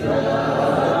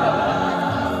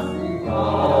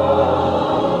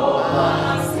 all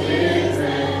my sins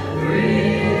and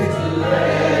griefs to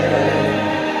bear.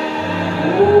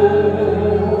 Oh,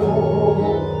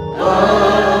 what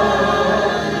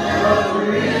a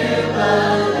river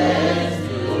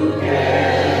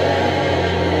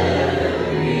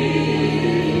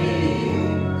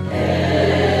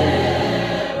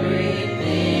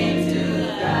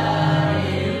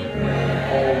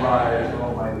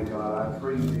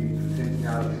pray thee to take me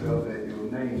out of self, that your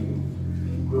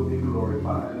name will be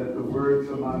glorified. Let the words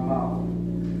of my mouth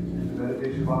and the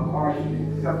meditation of my heart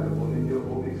be acceptable in your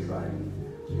holy sight.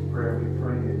 Prayer we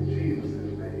pray in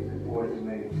Jesus' name, in Lord's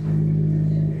name.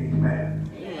 Amen.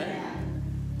 Amen.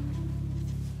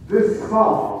 This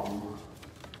psalm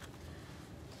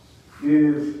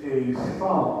is a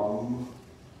psalm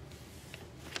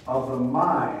of the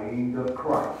mind of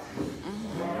Christ.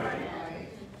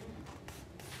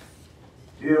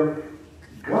 If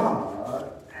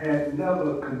God had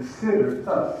never considered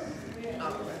us,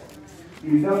 he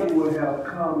never would have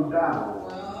come down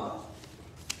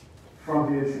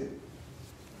from his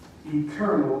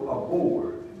eternal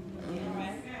abode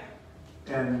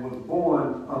and was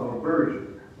born of a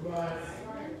virgin.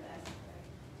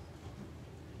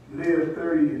 Lived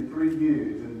 33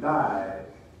 years and died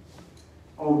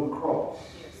on the cross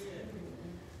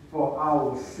for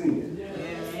our sin.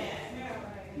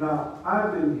 Now,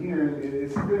 I've been hearing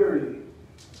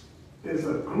it's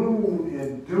a gloom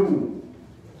and doom.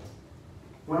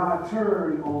 When I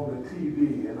turn on the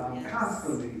TV, and I'm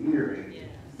constantly hearing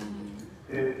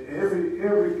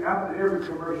after every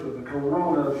commercial, the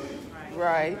corona,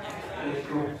 Right.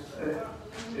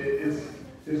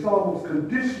 It's almost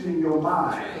conditioning your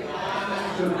mind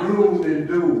to gloom and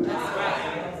doom.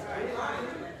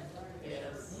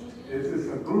 It's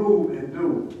just a gloom and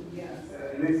doom.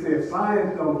 They say if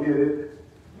science don't get it,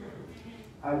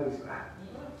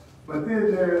 but then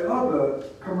there are other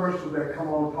commercials that come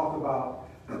on and talk about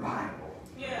the Bible.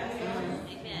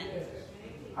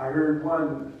 I heard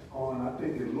one on, I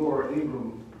think it's Laura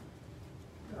Ingram,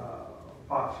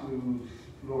 Fox News,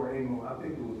 Laura Ingram, I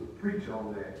think it was a preacher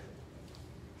on there,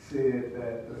 said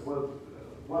that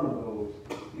one of those,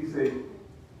 he said,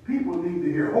 people need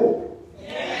to hear hope.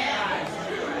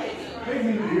 They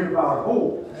need to hear about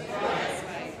hope.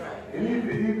 And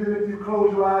even if you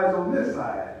close your eyes on this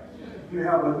side, you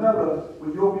have another,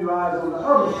 when you open your eyes on the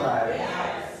other side.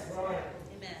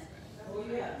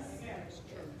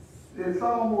 It's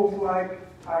almost like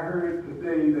I heard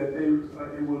today that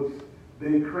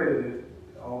they credited,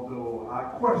 although I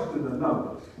question the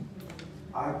numbers.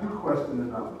 I do question the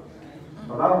numbers.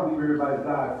 But I don't believe everybody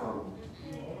died from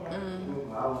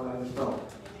them. I just don't.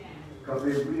 Because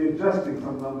they're readjusting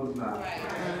some numbers now.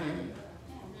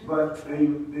 But they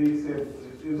said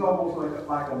it's almost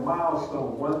like a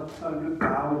milestone,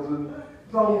 100,000.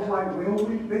 It's almost like, well,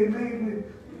 they made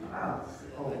it.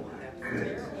 Oh my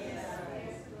goodness.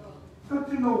 Don't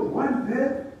you know one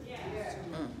bit?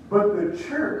 But the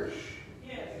church,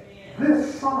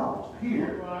 this psalm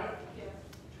here,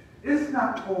 it's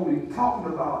not only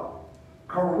talking about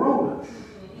coronas.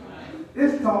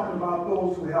 It's talking about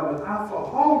those who have an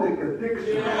alcoholic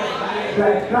addiction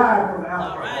that die from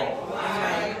alcohol.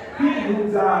 People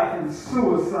who die from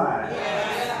suicide.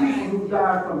 People who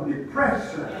die from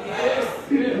depression.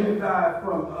 People who die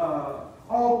from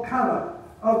all kind of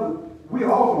other. We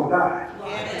all gonna die.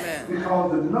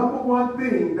 Because the number one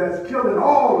thing that's killing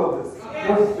all of us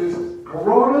was this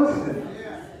coronas and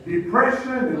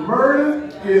depression and murder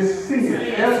is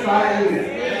sin.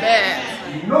 S-I-N.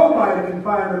 Nobody can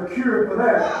find a cure for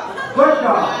that but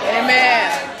God.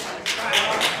 Amen.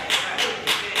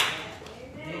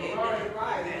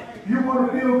 You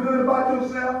want to feel good about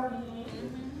yourself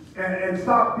and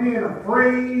stop being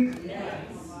afraid?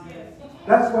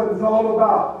 That's what it's all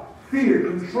about. Fear,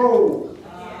 control.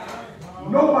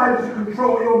 Nobody should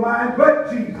control your mind but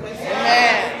Jesus.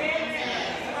 Amen.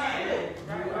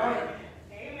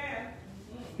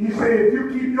 He said, if you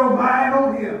keep your mind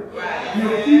on him,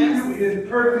 he'll keep you in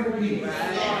perfect peace. I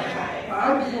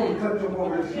just want to touch on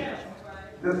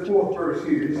this fourth verse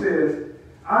here. He says,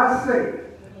 I say,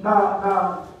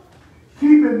 now,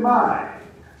 keep in mind,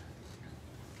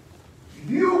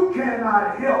 you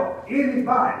cannot help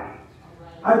anybody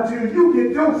until you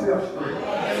get yourself straight.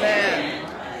 Amen.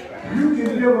 You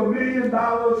can give $1 million to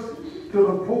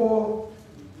the poor.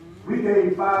 We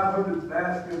gave 500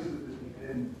 baskets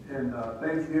in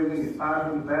Thanksgiving and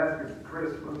 500 baskets at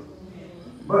Christmas.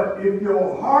 But if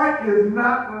your heart is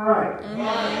not right,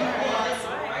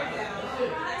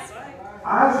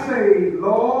 I say,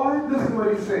 Lord, this is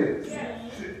what he says.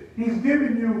 He's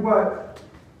giving you what?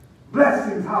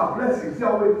 Blessings, how blessings. He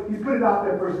put it out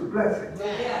there versus blessings.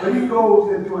 But he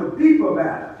goes into a deeper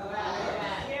matter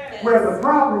where the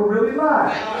problem really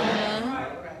lies.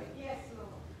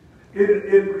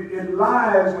 It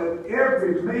lies with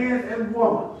every man and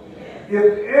woman.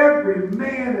 If every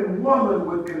man and woman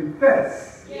would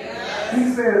confess,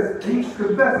 he says, he's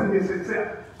confessing this, he says,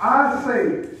 I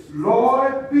say,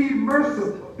 Lord, be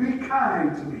merciful, be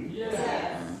kind to me.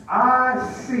 I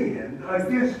sinned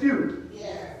against you.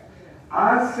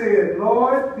 I said,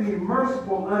 Lord, be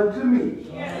merciful unto me.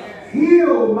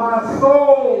 Heal my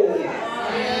soul.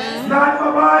 Not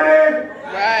my body.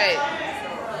 Right.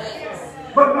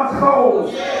 But my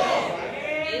soul.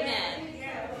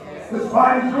 This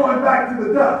body's going back to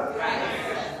the dust.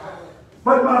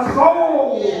 But my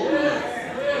soul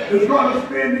is going to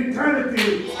spend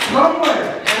eternity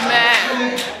somewhere.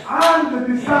 Amen. I'm the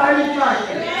deciding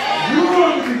factor.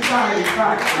 You're the deciding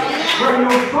factor. Where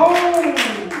your soul.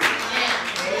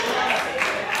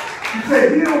 You say,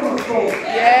 heal my soul.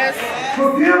 Yes.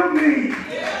 Forgive me.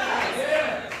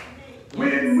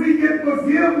 When we get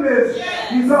forgiveness,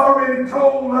 he's already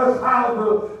told us how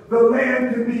the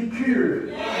land can be cured.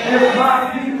 If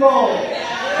my people,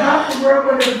 not the world,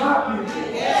 but if my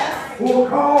people, will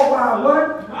call by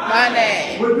what? My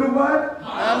name. Will do what?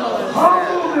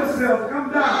 Humble themselves. Come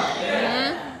down.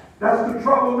 That's the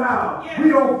trouble now. We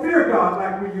don't fear God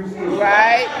like we used to.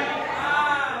 Right.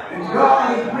 And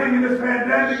God is bringing this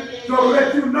pandemic to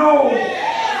let you know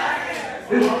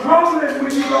it's troubling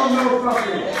when you don't know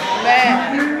something.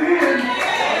 Amen. You get in.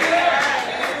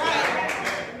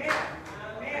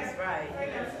 That's right.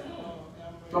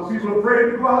 Some people are afraid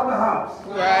to go out the house.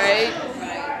 Right.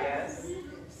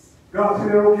 God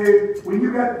said, okay, when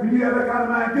you have that kind of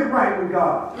mind, get right with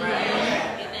God.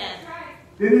 Amen.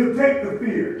 Then he'll take the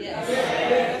fear.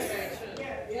 Yes.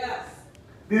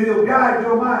 Then he'll guide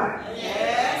your mind.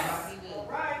 Yes.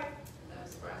 Right.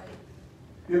 That's right.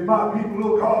 If my people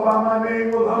who call by my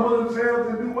name will humble themselves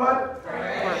and do what?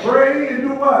 Pray and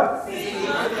do what?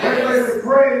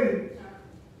 Pray.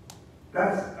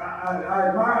 That's, I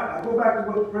admire, I go back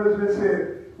to what the president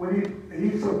said when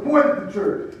he supported the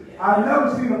church. I've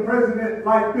never seen a president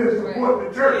like this support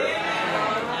the church.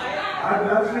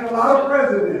 I've seen a lot of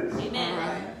presidents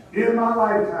in my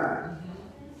lifetime.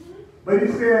 But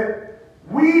he said,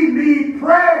 we need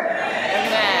prayer.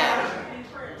 Amen.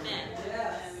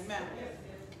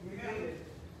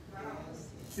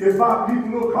 If my people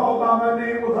who call by my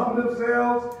name will humble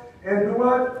themselves and do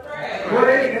what?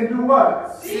 Pray and do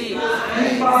what? Seek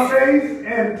my face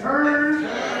and turn.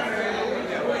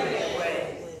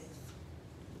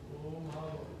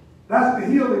 That's the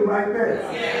healing right there.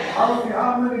 I don't care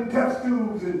how many test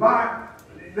tubes and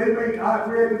they make, I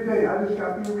read today, I just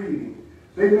got through reading.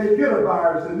 They may get a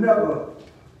virus and never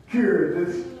cure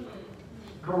this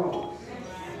corona.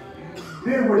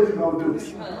 Then what you gonna do?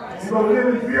 You gonna live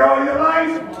in fear all your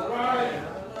life?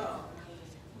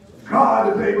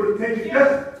 God is able to take it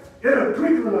just in a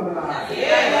twinkling of an eye.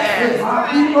 It's my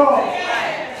people.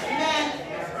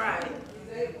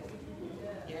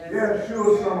 Yeah,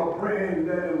 sure, some are praying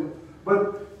that,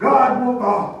 but God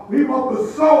wants the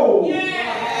soul. He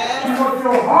wants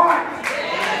your heart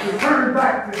to turn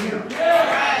back to Him.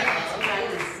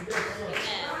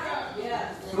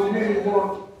 So many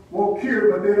won't cure,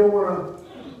 but they don't want to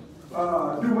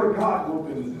do what God wants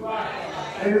them to do.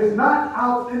 And it's not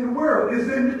out in the world, it's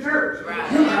in the church.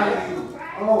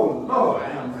 Oh, Lord.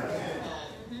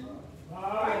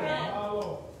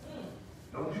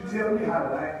 Don't you tell me how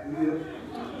to act and live.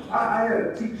 I had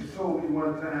a teacher told me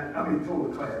one time,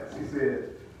 told the class, he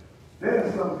said, there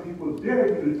are some people dare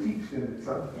you to teach them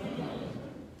something.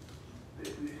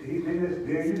 They just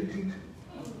dare you to teach them.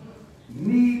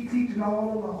 Need teaching all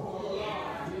along.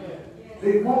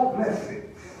 They want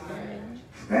blessings.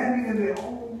 Standing in their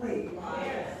own way.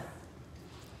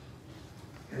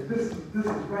 And this is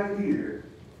right here.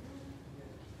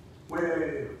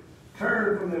 Where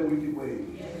turn from their wicked ways.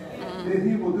 Then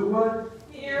he will do what?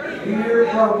 Hear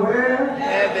from where?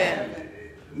 Heaven.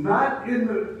 Not in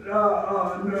the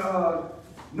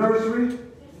nursery.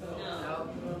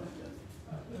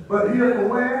 But hear from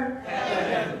where?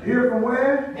 Heaven. Hear from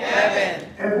where? Heaven.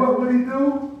 And what would he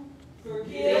do?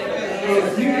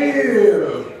 Forgive.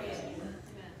 Forgive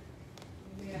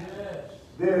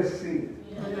their sin.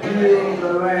 Heal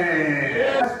the land.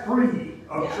 That's free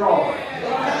of charge.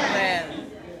 Amen.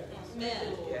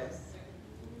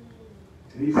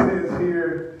 And he says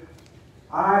here,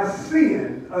 I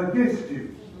sinned against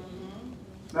you.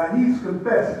 Now he's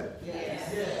confessing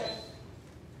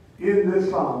in this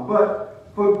psalm. But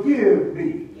forgive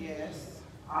me.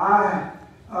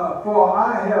 For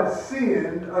I have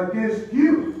sinned against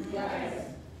you.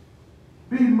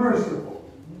 Be merciful.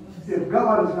 If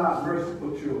God is not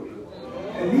merciful, children,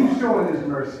 and he's showing his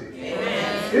mercy,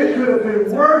 it could have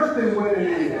been worse than what it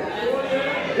is.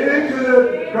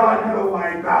 God could have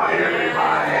wiped out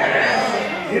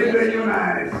everybody in the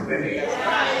United States.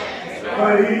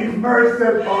 But he's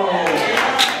merciful.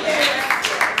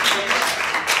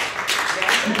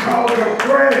 Because of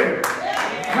prayer.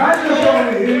 Not just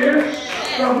over here,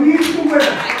 from east to west,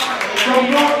 from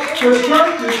north The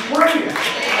church is praying.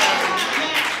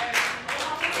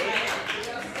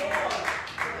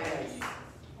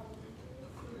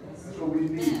 That's what we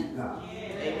need now.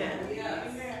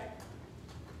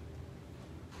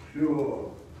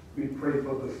 Sure, we pray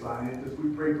for the scientists,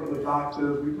 we pray for the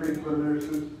doctors, we pray for the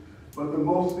nurses, but the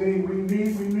most thing we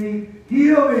need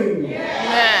healing.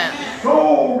 Yes.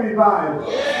 Soul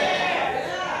revival.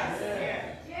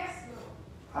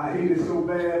 I hate it so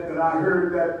bad that I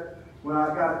heard that when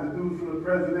I got the news from the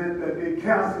president that they're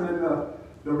canceling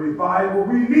the revival.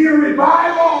 We need a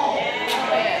revival.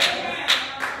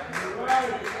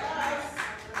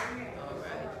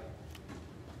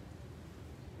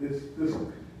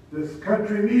 This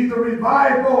country needs a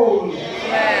revival.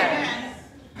 Yes.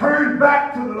 Turn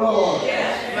back to the Lord. Yes.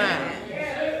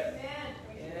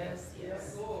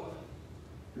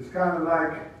 It's kind of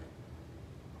like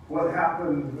what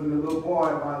happened when the little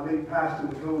boy, my late pastor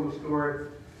told the story.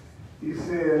 He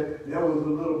said there was a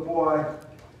little boy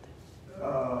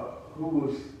who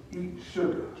was eating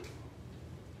sugar.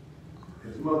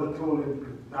 His mother told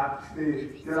him not to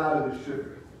get out of the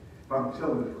sugar, if I'm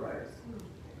telling it right.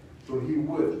 So he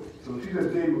wouldn't. So she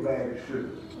just gave him a bag of sugar.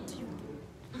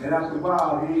 And after a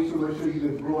while, he ate so much sugar, he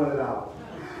just throwing it out.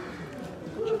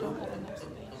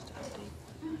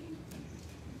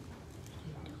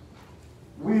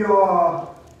 We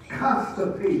are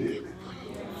constipated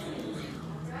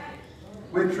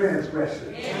with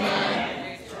transgression.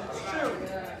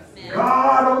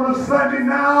 God on a Sunday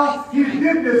now, He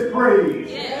did this praise.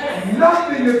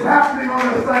 Nothing is happening on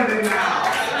a Sunday now.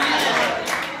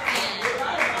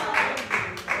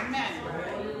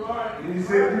 He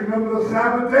said, remember the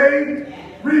Sabbath day?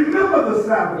 Remember the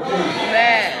Sabbath day.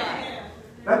 Amen.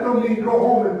 That don't mean go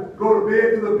home and go to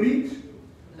bed to the beach.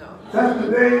 No. That's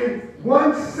the day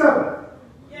 1/7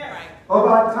 of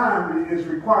our time is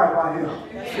required by Him.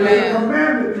 It's a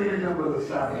commandment to remember the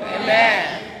Sabbath.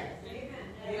 Amen.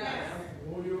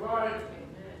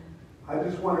 I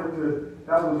just wanted to,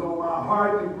 that was on my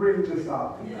heart to bring this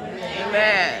out tonight.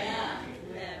 Amen.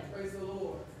 Praise the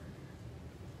Lord.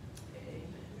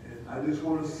 And I just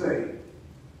want to say,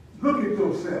 look at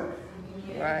yourself.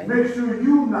 Right. Make sure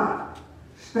you're not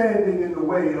standing in the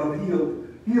way of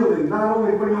healing, not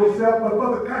only for yourself, but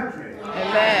for the country.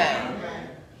 Amen.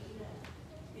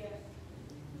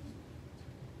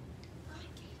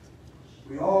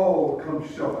 We all come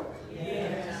short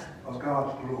of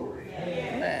God's glory.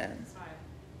 Amen.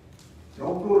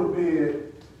 Don't go to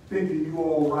bed thinking you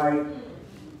all right.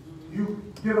 You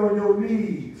get on your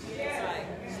knees.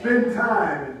 Spend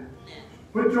time and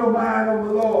put your mind on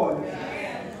the Lord.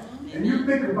 And you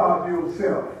think about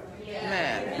yourself.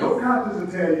 Amen. Your conscience will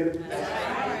tell you.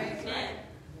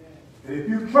 And if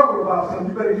you're troubled about something,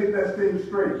 you better get that thing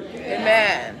straight.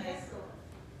 Amen.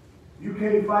 You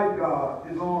can't fight God.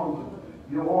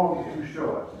 Your arms are too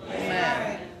short.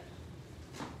 Amen.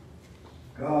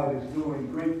 God is doing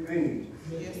great things.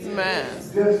 Amen.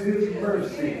 Just His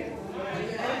mercy.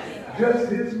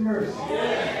 Just His mercy.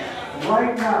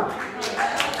 Right now.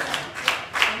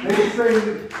 They say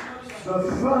the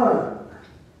sun,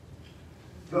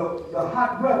 the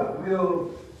hot weather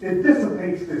it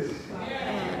dissipates this.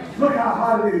 Look how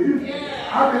hot it is.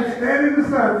 I've been standing in the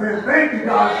sun saying, thank you,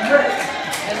 God.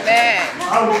 Amen. I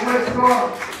was blessed God.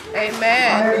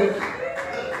 Amen.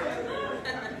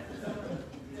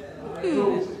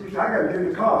 I got to get in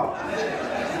the car.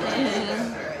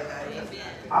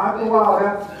 I go out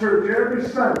after church every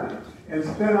Sunday and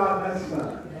stand out in that sun.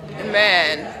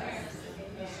 Amen.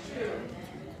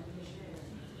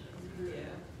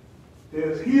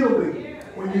 There's healing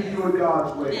when you do it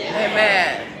God's way.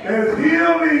 Amen. There's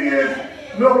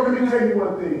healing look, let me tell you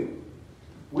one thing.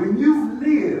 When you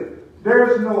live,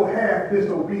 there's no half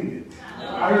disobedience.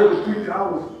 I heard a preacher, I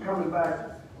was coming back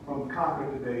from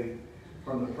Concord today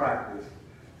from the practice.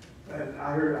 And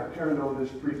I turned on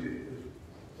this preacher, his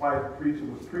wife preacher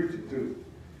was preaching too.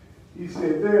 He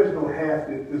said, there's no half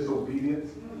disobedience.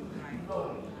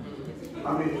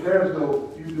 I mean, there's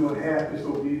no you doing half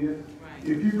disobedience.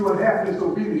 If you're doing half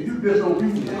disobedience, you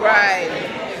disobedient. Right.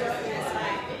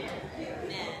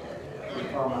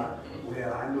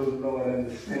 Well, I know the Lord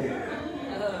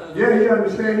understands. Yeah, He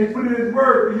understands. He put it in His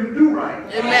word for you to do right.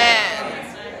 Amen.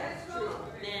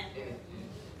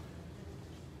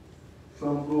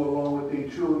 Some go along with their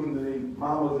children and their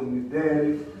mamas and their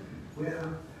daddies. Well,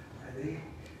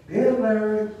 they'll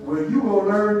learn. Well, you gonna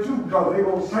learn too, because they're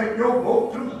gonna sink your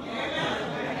boat too.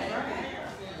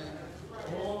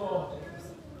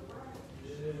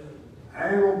 I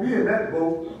ain't gonna be in that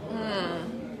boat.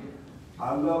 I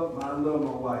love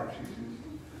my wife.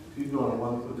 She's doing a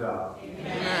wonderful job.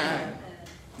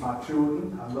 My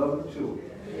children, I love the children.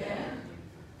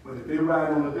 But if they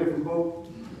ride on a different boat,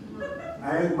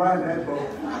 I ain't riding that boat.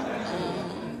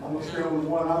 I'm going to stay on the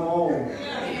one I'm on.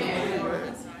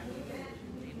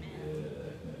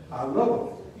 I love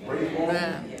them. Praise God.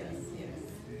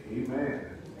 Amen.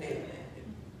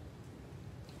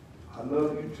 I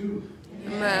love you too.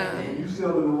 Amen. When you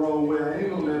sailing the wrong way, I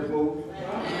ain't on that boat.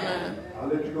 I'll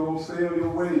let you go and sail your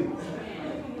way.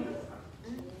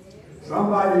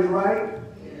 Somebody's right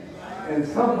and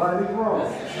somebody's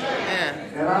wrong.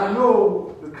 And I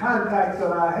know the contacts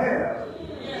that I have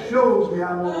shows me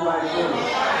I'm on the right way.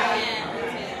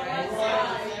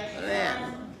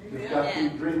 Just got to be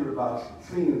dreaming about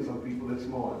seeing some people this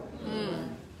morning.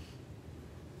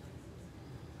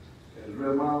 As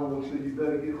Rev Mama will say, you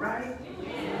better get right.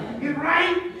 Get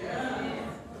right.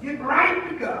 Get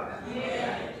right with God.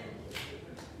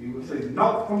 He would say,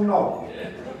 naught from naught.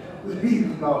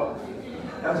 Leave naught.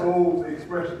 That's an old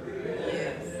expression.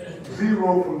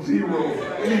 Zero from zero.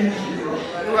 Leave zero.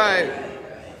 Right.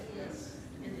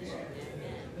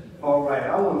 All right.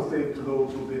 I want to say to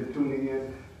those who've been tuning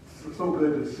in, it's so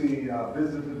good to see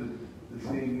visitors this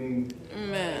evening.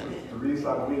 Amen. Maurice, I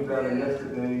waved at her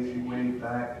yesterday. She waved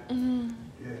back.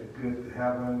 Yeah, good to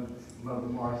have her. Mother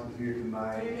Maurice is here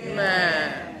tonight.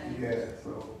 Amen. Yeah, so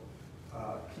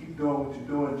keep doing what you're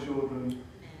doing, children.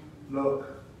 Look,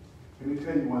 let me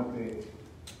tell you one thing.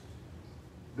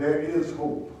 There is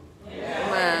hope.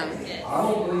 Amen. I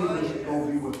don't believe this is going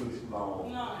to be with us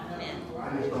long.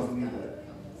 I just don't believe that.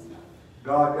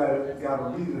 God got a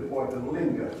reason for it to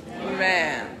linger.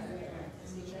 Amen.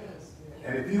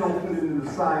 And if you don't put it in the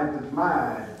scientist's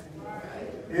mind,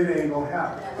 it ain't going to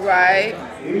happen. Right.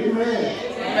 Amen.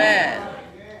 Amen.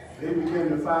 They begin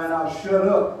to find out shut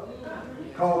up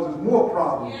causes more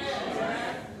problems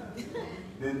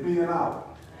than being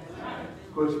out.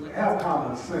 Because you have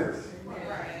common sense.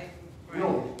 You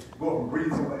don't go up and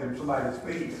breathe in somebody's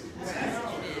face.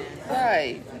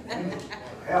 Right.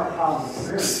 Have common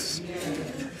sense.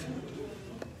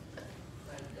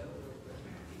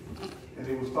 And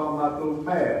he was talking about those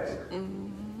masks.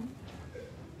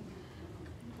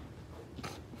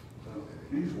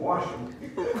 He's washing.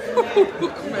 Keep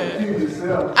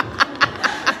yourself.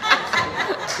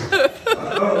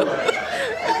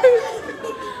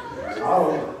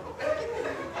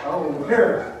 I don't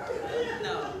care.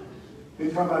 They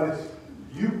talking about this,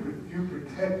 you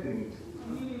protecting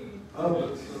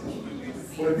others.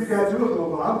 Well, if you got yours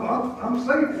over, I'm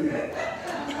safe here.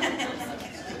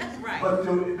 But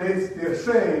they're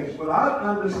saying, but I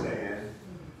understand,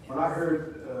 when I heard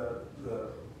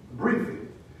the briefing,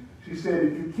 she said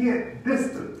if you can't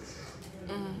distance,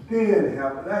 then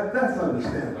have, that's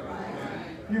understandable.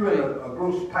 If you're in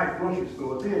a tight grocery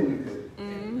store, then you can.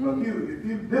 But if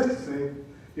you distancing,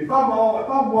 if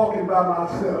I'm walking by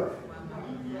myself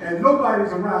and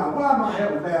nobody's around, why am I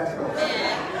having a mask on?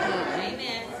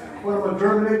 Amen. What, am I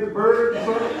germinate the bird or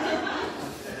something?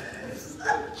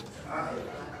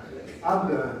 I'm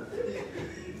done.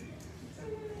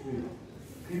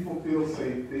 People feel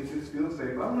safe. They just feel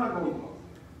safe. I'm not going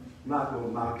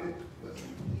to knock it.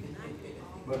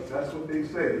 But that's what they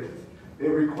say. They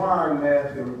require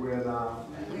masks everywhere now.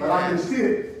 But I can see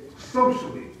it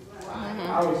socially.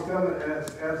 I was telling, as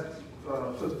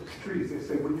Sister Patrice, they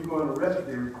say, when you go in the restaurant,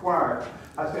 they require.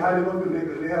 I say, how they going to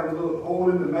do? They have a little hole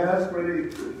in the mask where they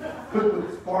put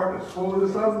the spark or swallow or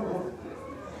something?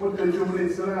 What they do when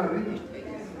they sit down and eat?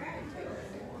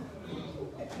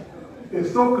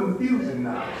 It's so confusing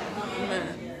now.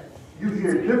 You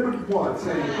hear different ones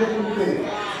saying different things.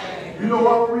 You know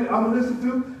what I'm going to listen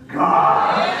to?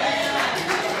 God.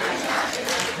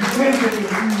 You can't get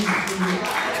confused when you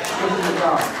listen to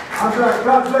God. I'm glad.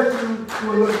 God bless you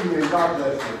for listening. God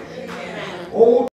bless you. Old